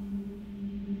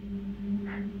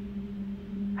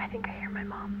 I think I hear my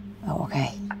mom. Oh,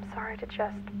 okay. I'm sorry to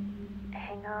just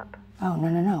hang up. Oh,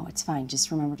 no, it's fine.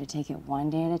 Just remember to take it one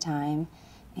day at a time,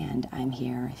 and I'm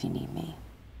here if you need me.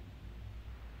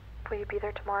 Will you be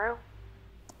there tomorrow?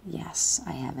 Yes,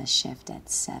 I have a shift at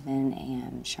 7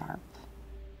 a.m. sharp.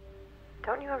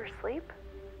 Don't you ever sleep?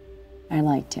 I'd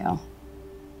like to,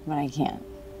 but I can't.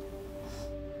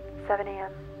 7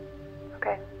 a.m.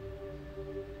 Okay.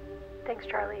 Thanks,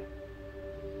 Charlie.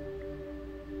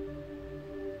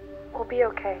 We'll be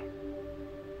okay.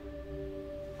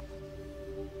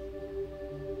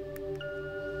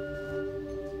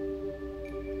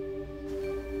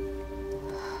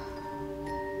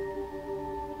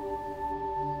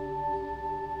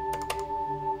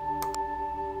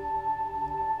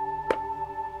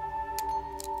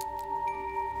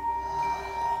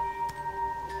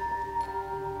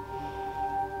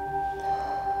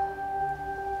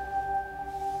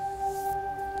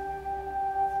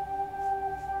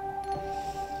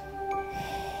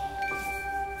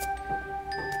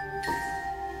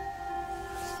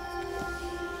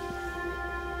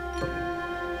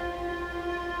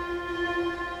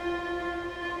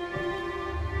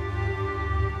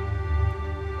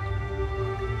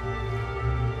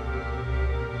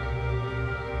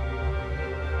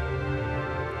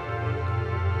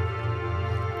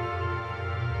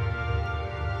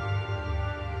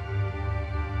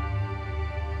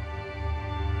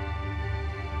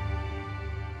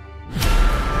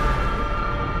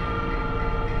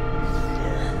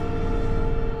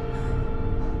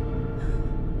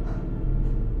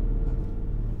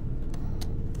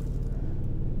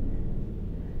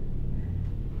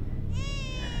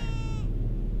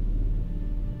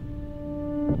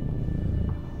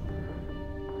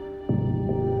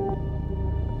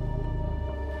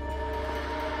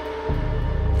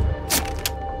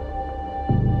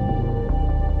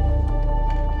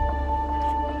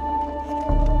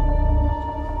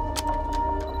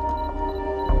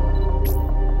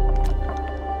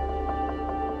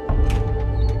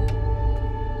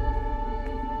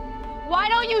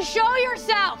 don't you show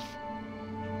yourself?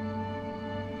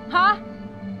 Huh?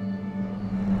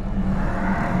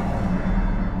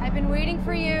 I've been waiting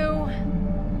for you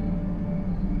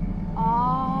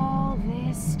all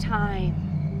this time.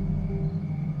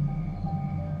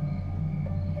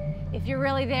 If you're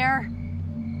really there,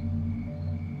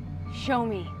 show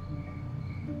me.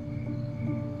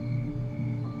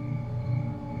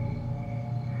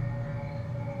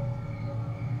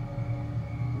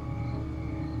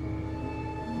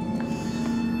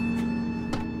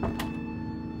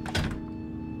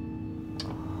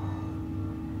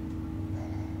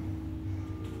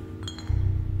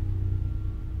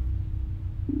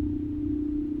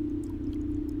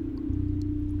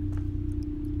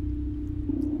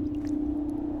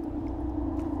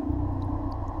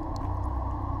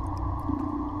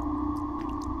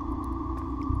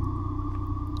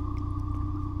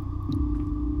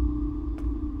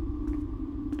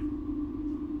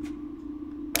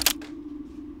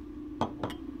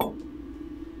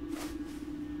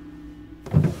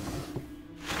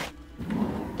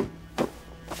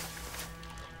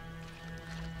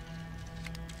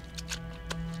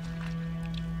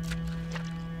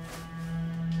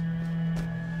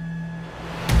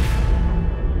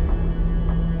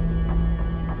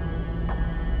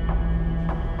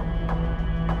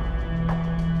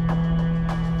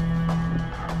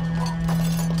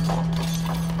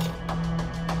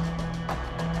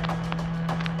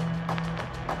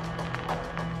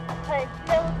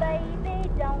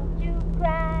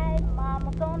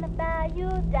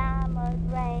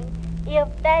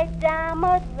 If that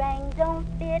diamond ring don't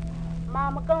fit,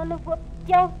 Mama gonna whoop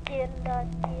your little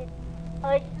tit.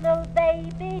 Hush, little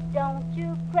baby, don't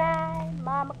you cry.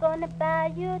 Mama gonna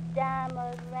buy you a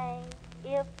diamond ring.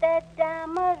 If that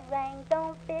diamond ring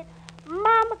don't fit,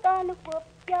 Mama gonna whoop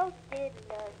your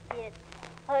little tit.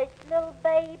 Hush, little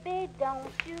baby, don't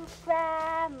you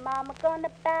cry. Mama gonna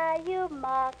buy you a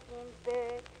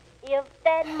mockingbird. If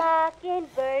that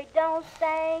mockingbird don't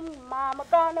sing, Mama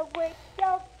gonna whip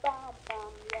your bum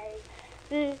leg.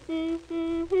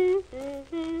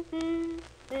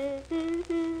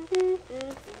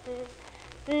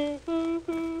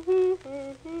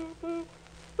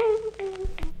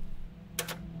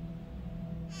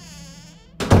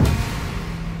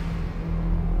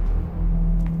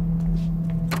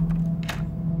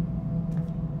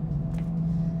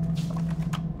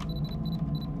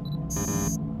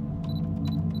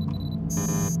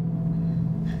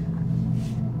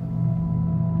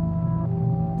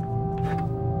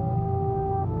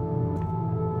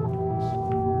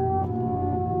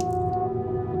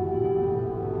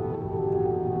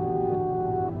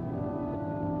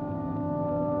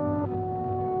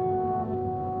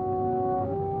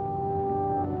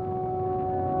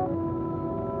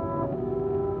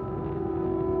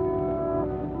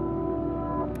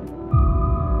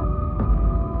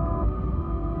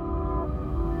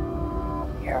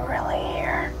 You're really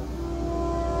here.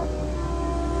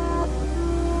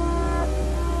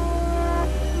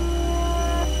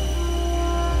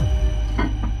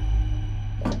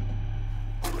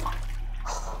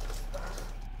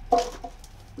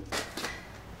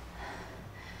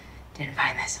 Didn't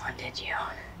find this one, did you?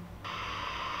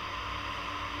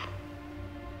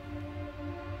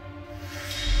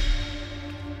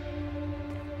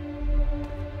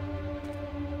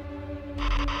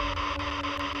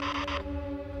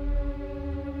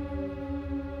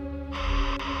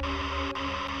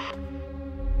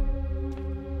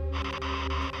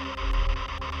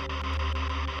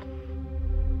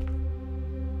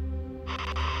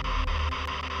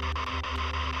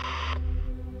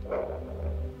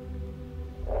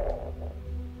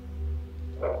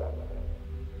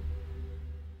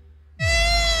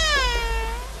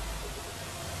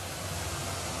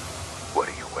 What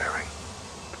are you wearing?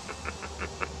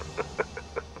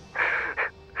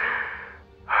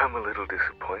 I'm a little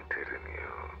disappointed in you.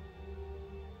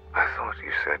 I thought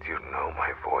you said you'd know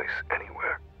my voice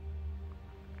anywhere.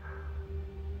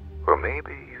 Or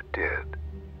maybe you did.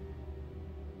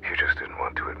 You just didn't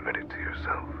want to admit it to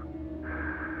yourself.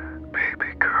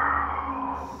 Baby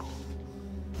girl.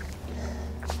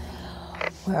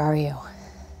 Where are you?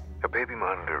 A baby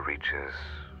monitor reaches,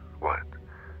 what?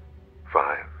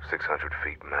 600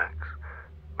 feet max,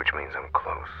 which means I'm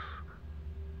close.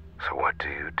 So what do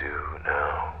you do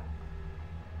now?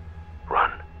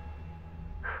 Run?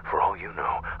 For all you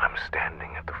know, I'm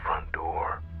standing at the front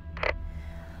door.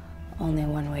 Only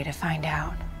one way to find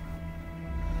out.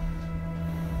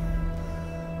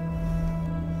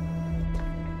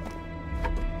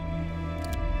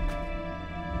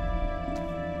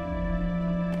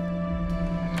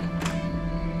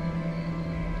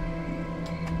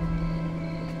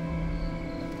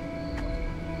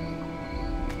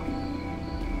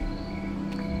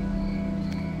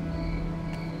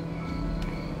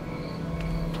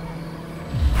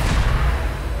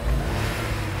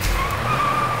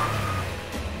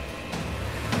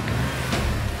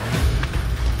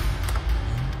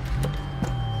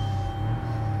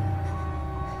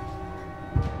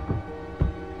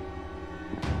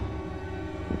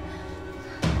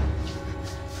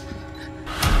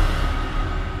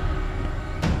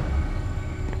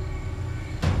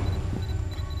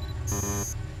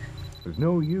 There's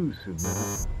no use in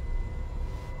that.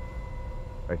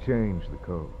 I changed the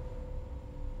code.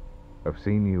 I've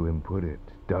seen you input it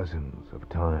dozens of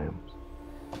times.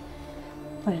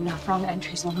 But enough wrong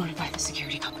entries will notify the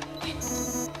security company.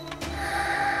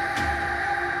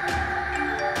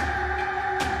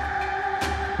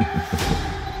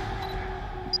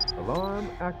 Alarm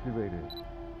activated.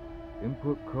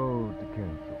 Input code to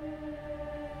cancel.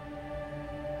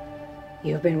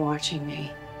 You've been watching me.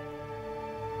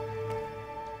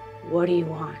 What do you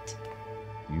want?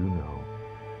 You know.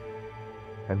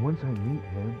 And once I meet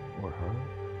him or her,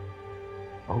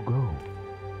 I'll go.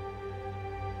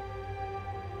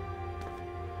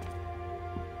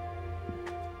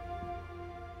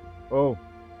 Oh,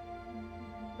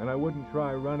 and I wouldn't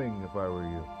try running if I were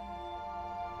you.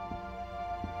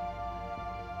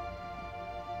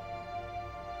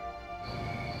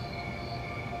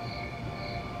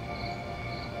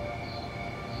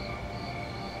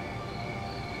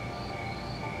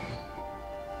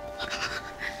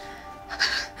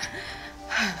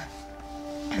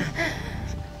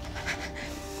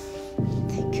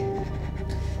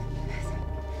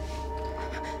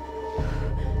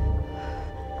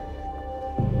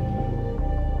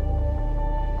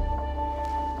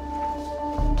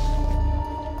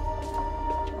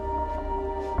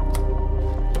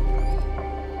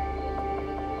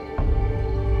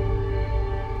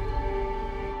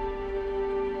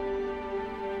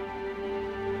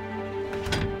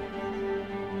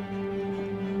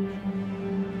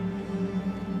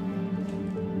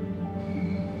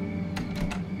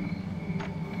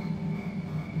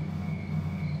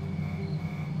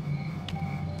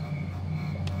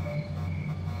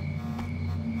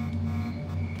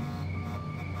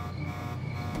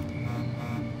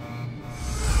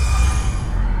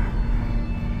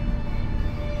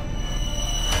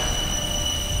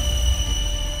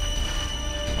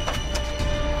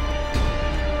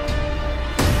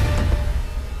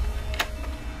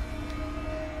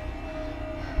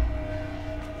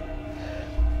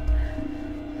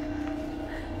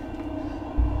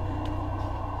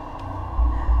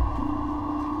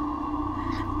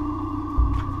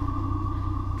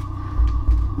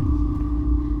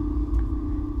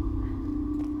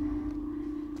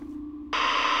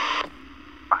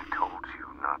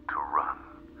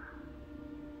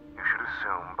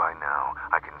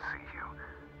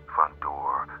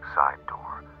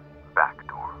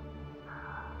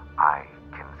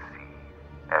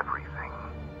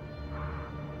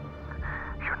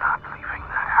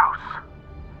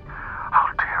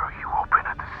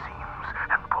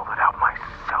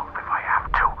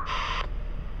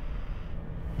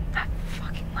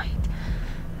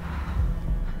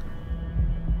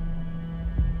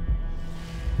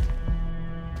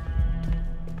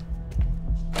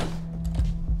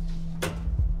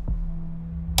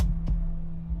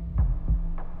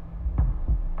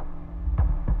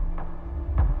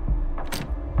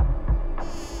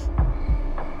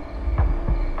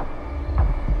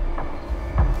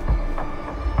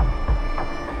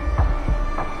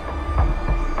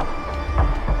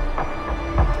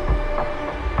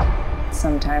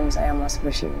 Sometimes I almost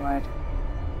wish you would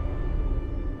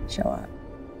show up.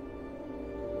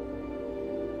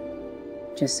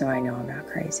 Just so I know I'm not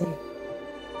crazy.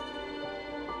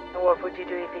 What would you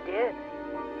do if he did?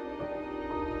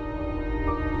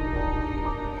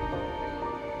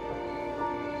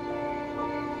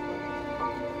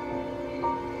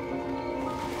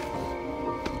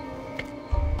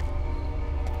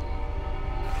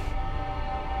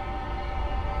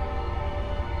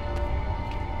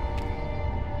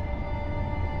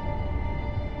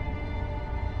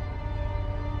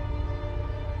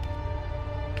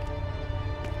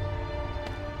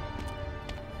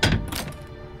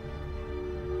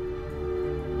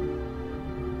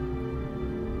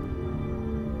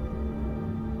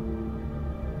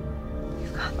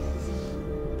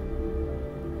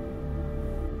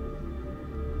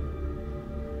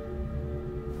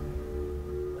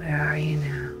 Where are you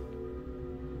now?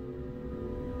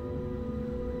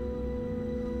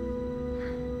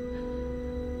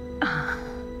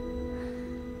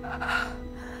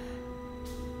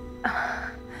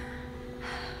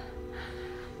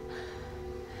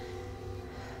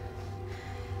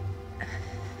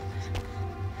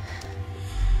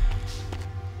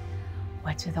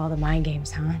 What's with all the mind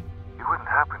games, huh? You wouldn't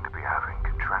happen to be having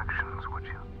contractions, would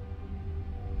you?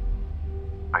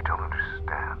 I don't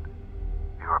understand.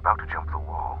 You were about to jump the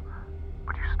wall,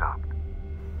 but you stopped.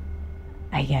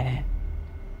 I get it.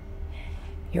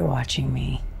 You're watching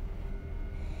me.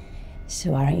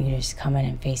 So why don't you just come in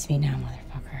and face me now,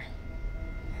 motherfucker?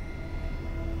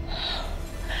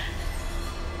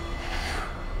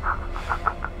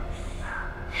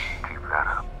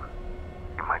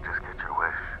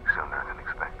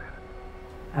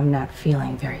 I'm not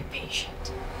feeling very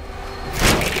patient.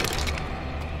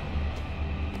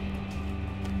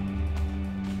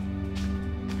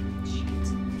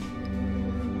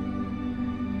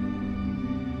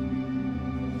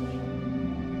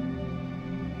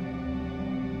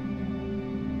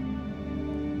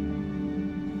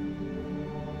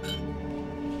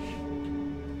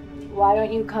 Why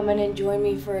don't you come in and join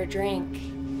me for a drink?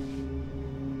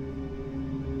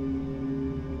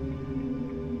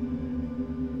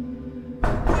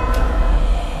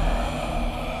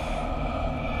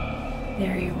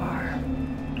 There you are.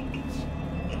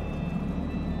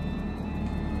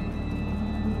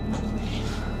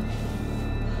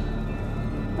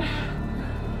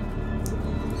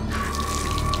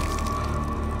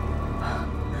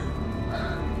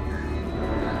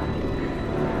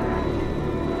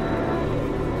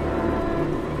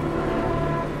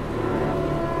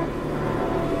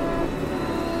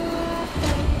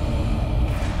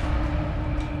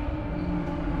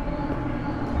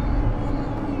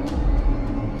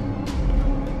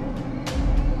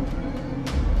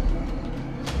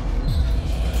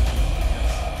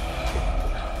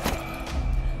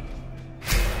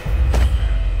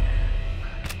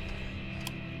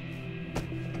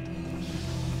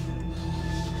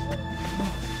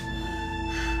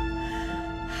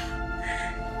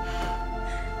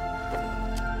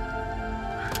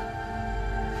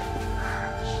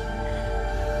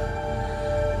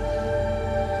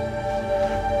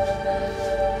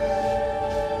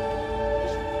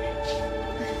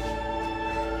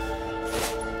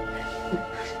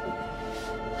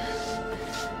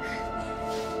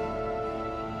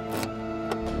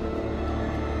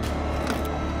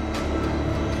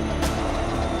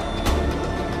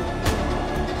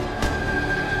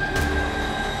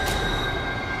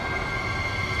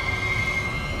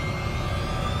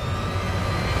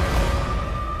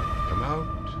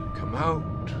 Come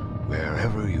out,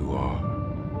 wherever you are.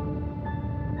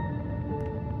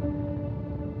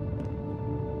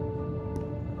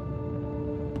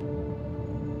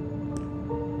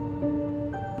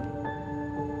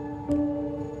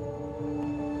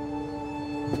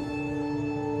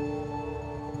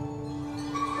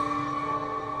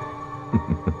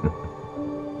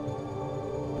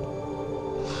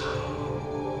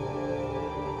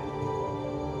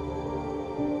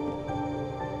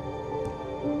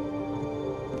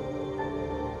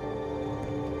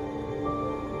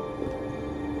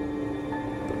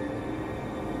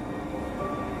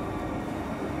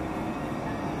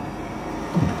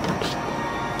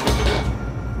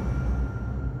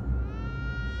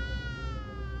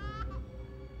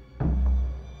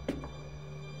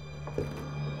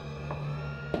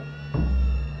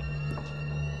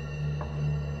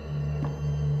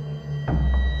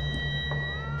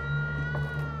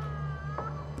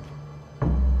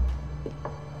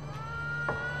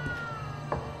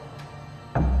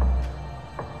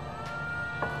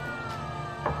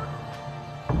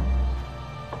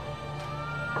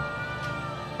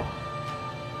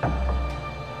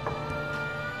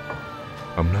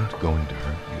 I'm not going to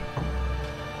hurt you.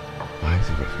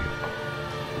 Either of you.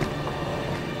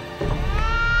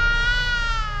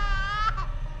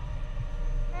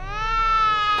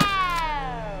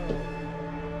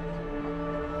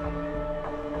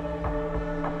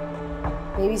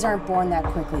 Babies aren't born that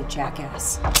quickly,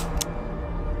 jackass.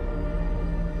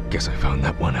 Guess I found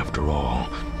that one after all.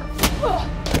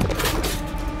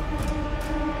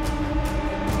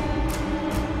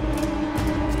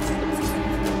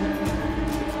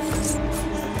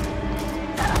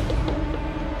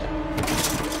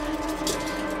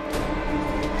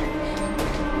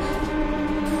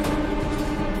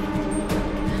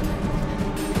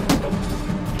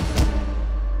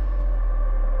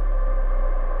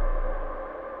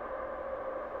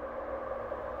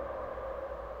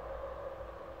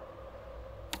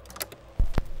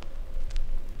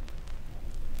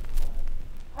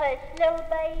 Hush, little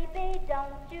baby,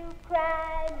 don't you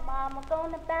cry. Mama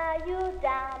gonna buy you a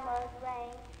diamond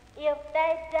ring. If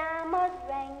that diamond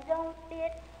ring don't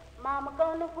fit, Mama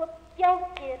gonna whoop your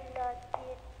diddler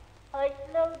tit. Hush,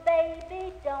 little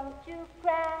baby, don't you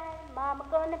cry. Mama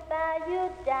gonna buy you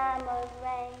a diamond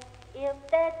ring. If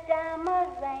that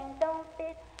diamond ring don't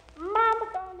fit, Mama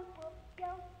gonna whoop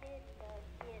your diddler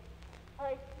tit.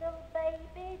 Hush, little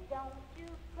baby, don't you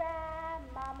cry.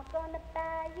 Mama gonna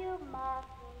buy you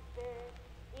mockingbird.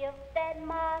 If that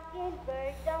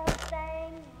mockingbird don't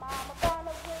sing, Mama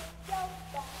gonna whip your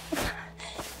thumb.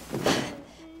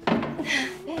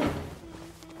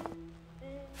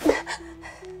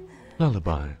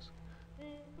 Lullabies.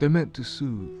 They're meant to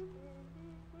soothe.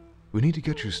 We need to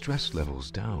get your stress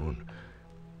levels down.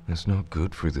 That's not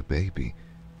good for the baby.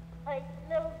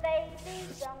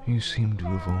 You seem to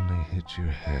have only hit your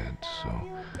head, so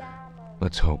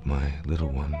let's hope my little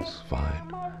one's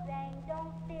fine.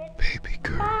 Baby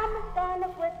girl. Mama's gonna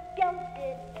whip your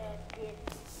diddle-dit.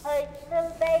 Hush,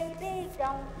 little baby,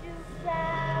 don't you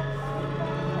cry.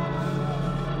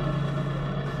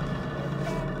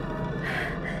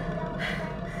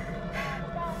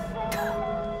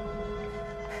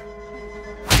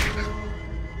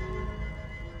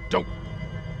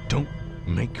 Don't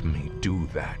make me do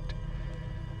that.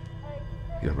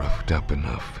 You're roughed up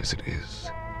enough as it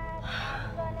is.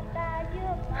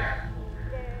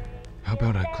 How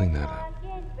about I clean that up?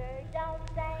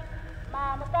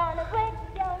 Mama gonna whip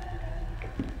your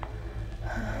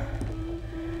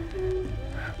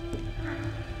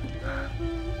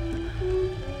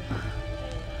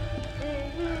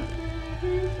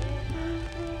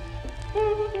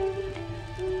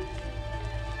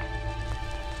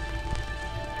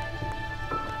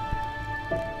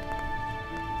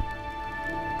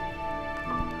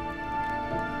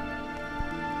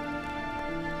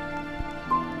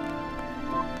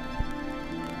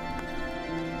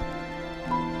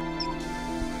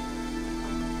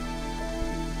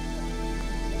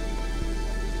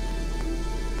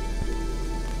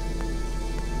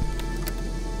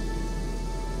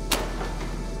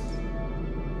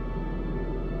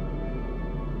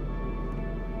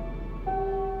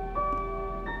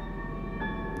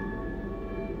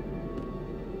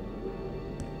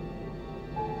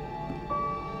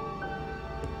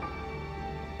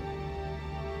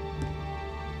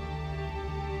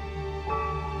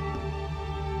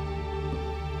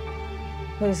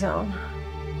Please don't.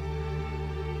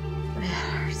 My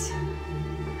head hurts.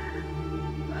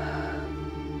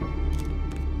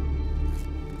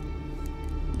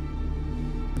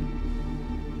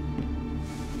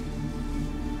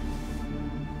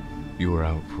 You were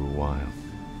out for a while.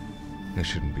 It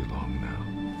shouldn't be long now.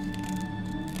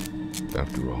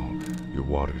 After all, your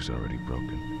water's already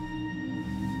broken.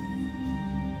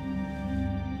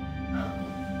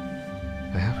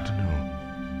 I have to know.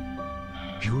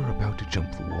 You were about to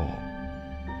jump the wall.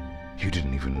 You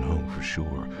didn't even know for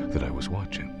sure that I was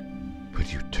watching,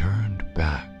 but you turned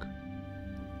back.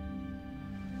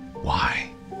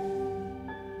 Why?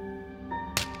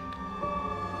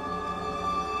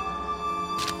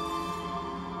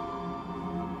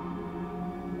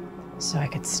 So I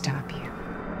could stop you.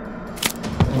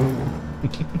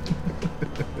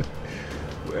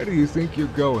 Where do you think you're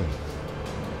going?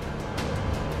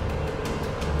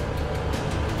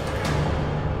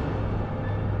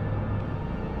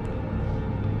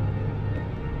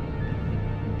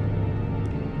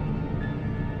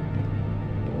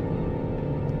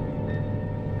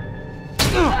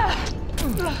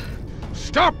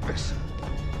 Stop this!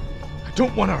 I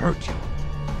don't want to hurt you.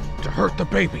 To hurt the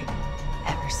baby.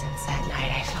 Ever since that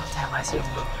night, I felt I wasn't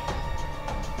alone.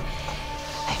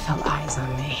 I felt eyes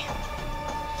on me.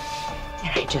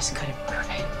 And I just couldn't prove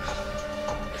it.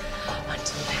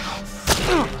 Until now.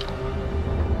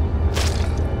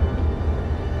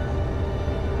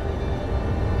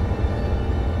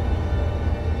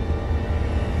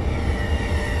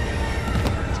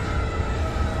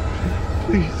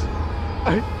 Please.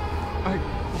 But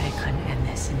I couldn't end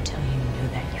this until you knew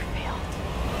that you failed.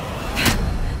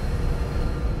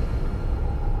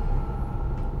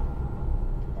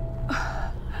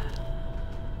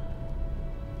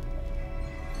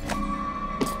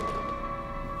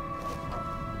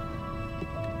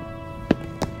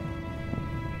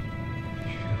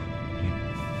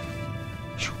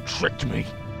 You tricked me.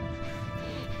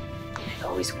 I've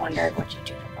always wondered what you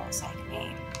do to girls like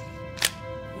me.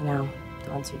 You know,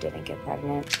 the ones who didn't get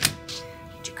pregnant.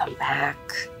 Would you come back?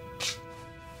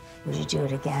 Would you do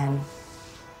it again?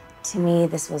 To me,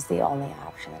 this was the only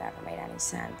option that ever made any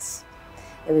sense.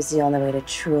 It was the only way to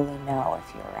truly know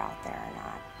if you were out there or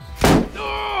not.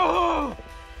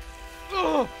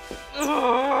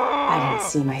 I didn't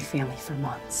see my family for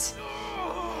months.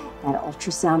 That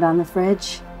ultrasound on the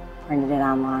fridge, printed it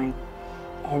online.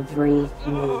 Every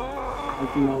move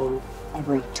I've made,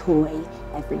 every toy,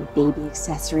 every baby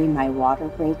accessory, my water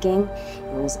breaking,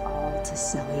 it was all to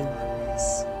sell you on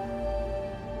this.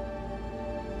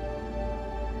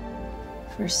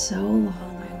 For so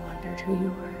long, I wondered who you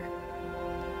were.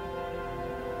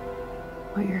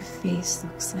 What your face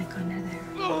looks like under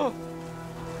there.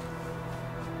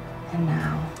 And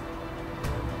now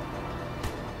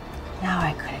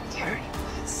I couldn't care any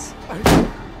less.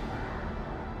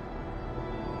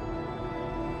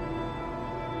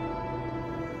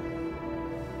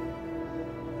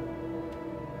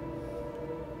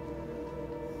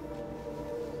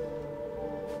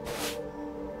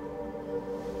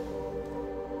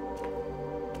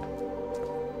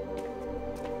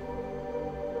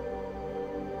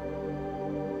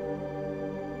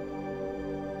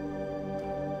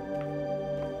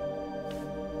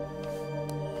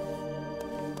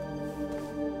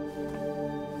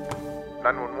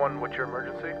 911, what's your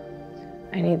emergency?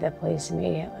 I need the police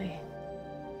immediately.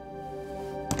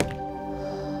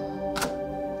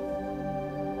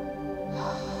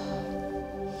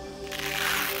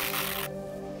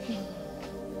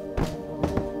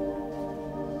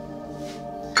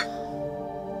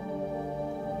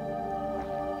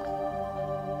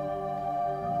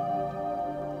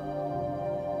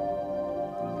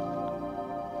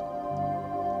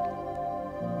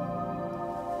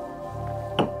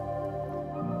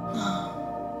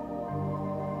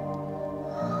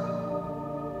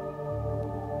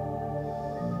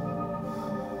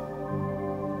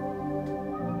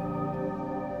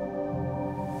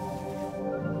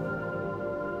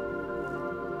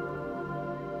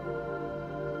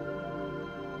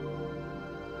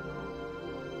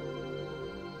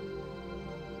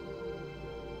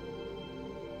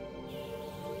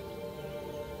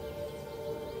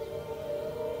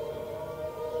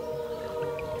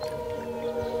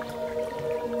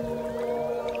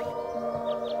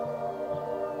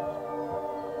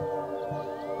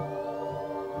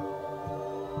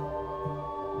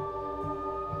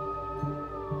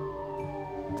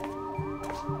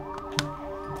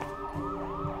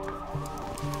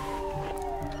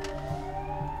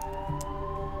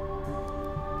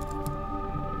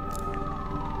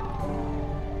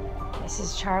 This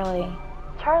is Charlie.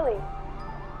 Charlie,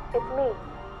 it's me,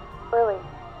 Lily.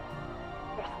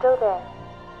 You're still there.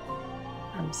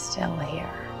 I'm still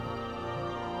here.